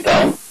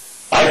 $50,000.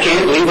 I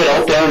can't leave it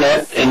out there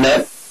in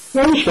that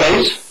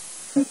space?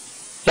 Is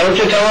that what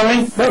you're telling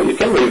me? No, you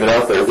can leave it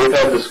out there. We've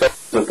had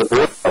discussions at the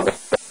board about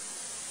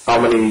how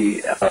many...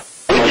 we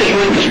just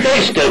went to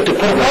space to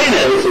put rain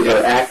in. These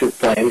are active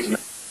claims.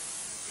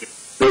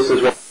 This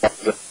is what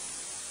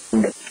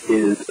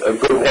is a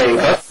good paying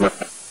customer.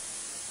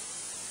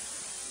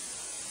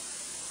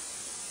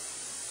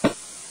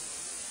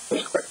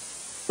 That's correct.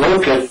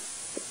 Okay.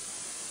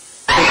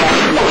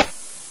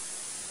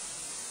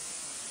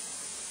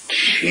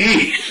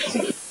 Jeez.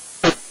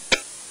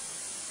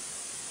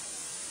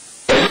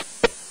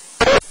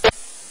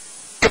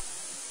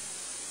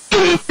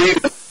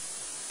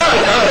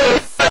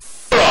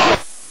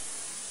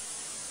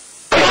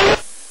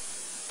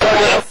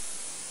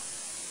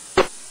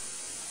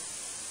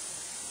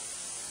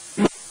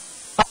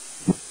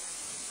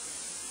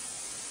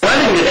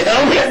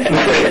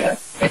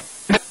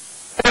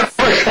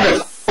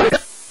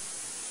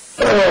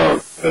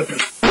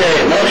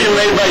 Motion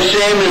made by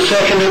Sam and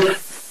seconded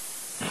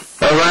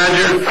by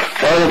Roger.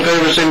 All in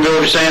favor, signify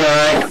by saying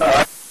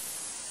aye.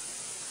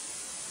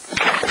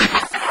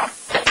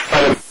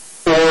 Item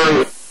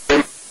 4,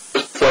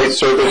 flight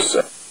service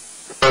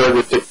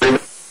with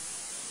agreement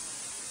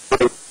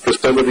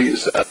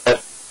facilities at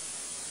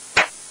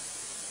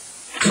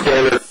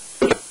standard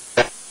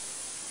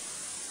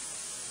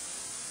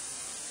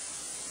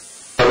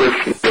coverage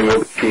and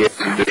OBPA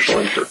additional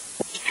insurance.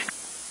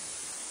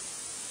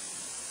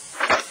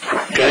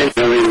 Okay,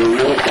 everyone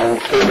know, all in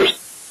favor?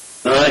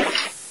 Aye.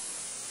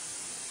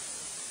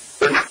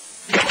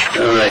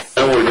 All right,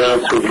 now we're down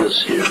through this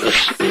here.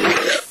 Let's see.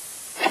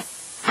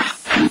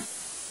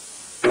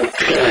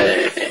 Okay,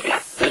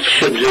 that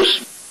should just...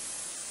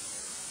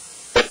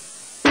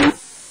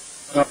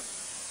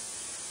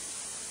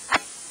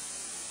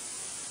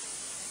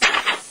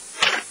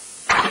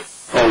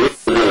 Oh, this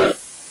is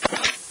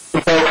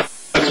okay.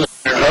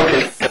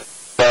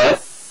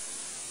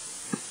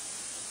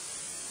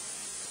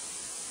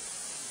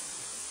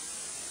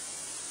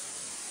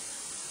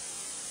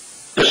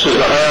 This is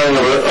the hiring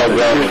of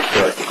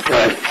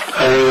right.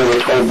 Hiring of a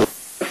toll.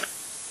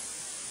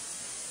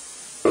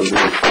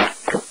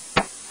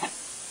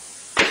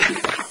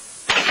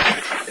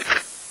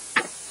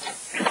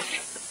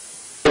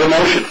 The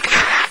motion.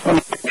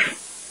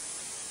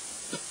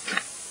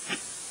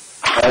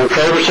 All in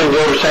favor,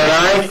 signify by saying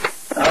aye.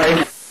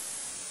 Aye.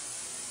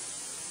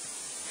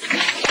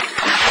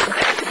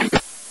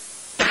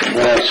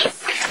 Yes.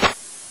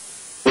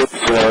 It's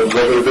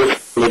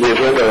the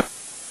agenda.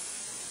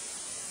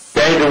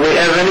 Okay, do we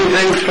have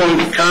anything from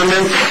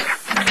comments,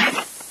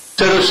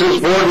 citizens,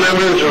 board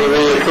members, or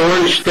the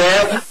authority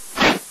staff?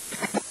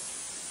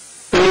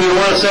 Do you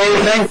want to say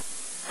anything?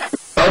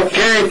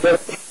 Okay.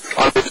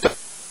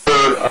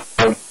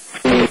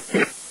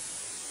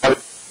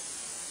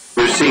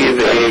 Receive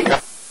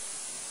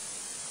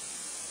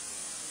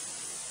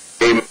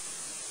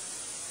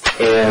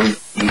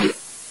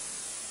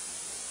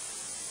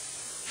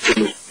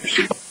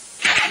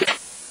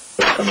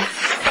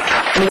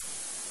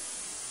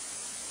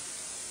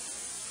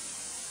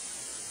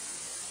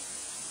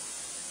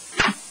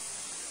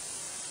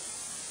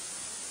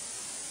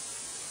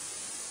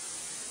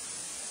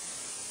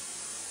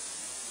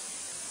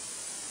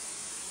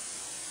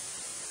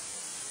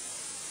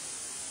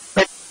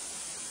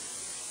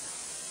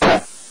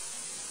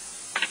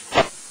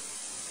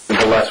and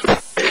the last one,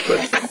 but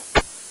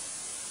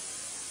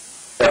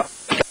yeah.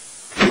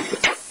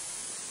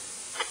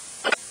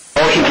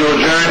 Motion to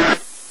adjourn.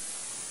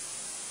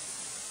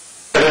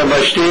 Seconded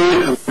by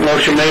Steve.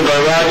 Motion made by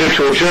Roger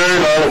to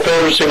adjourn. All in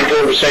favor,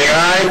 signify by saying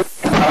aye.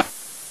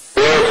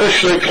 We are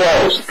officially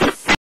closed.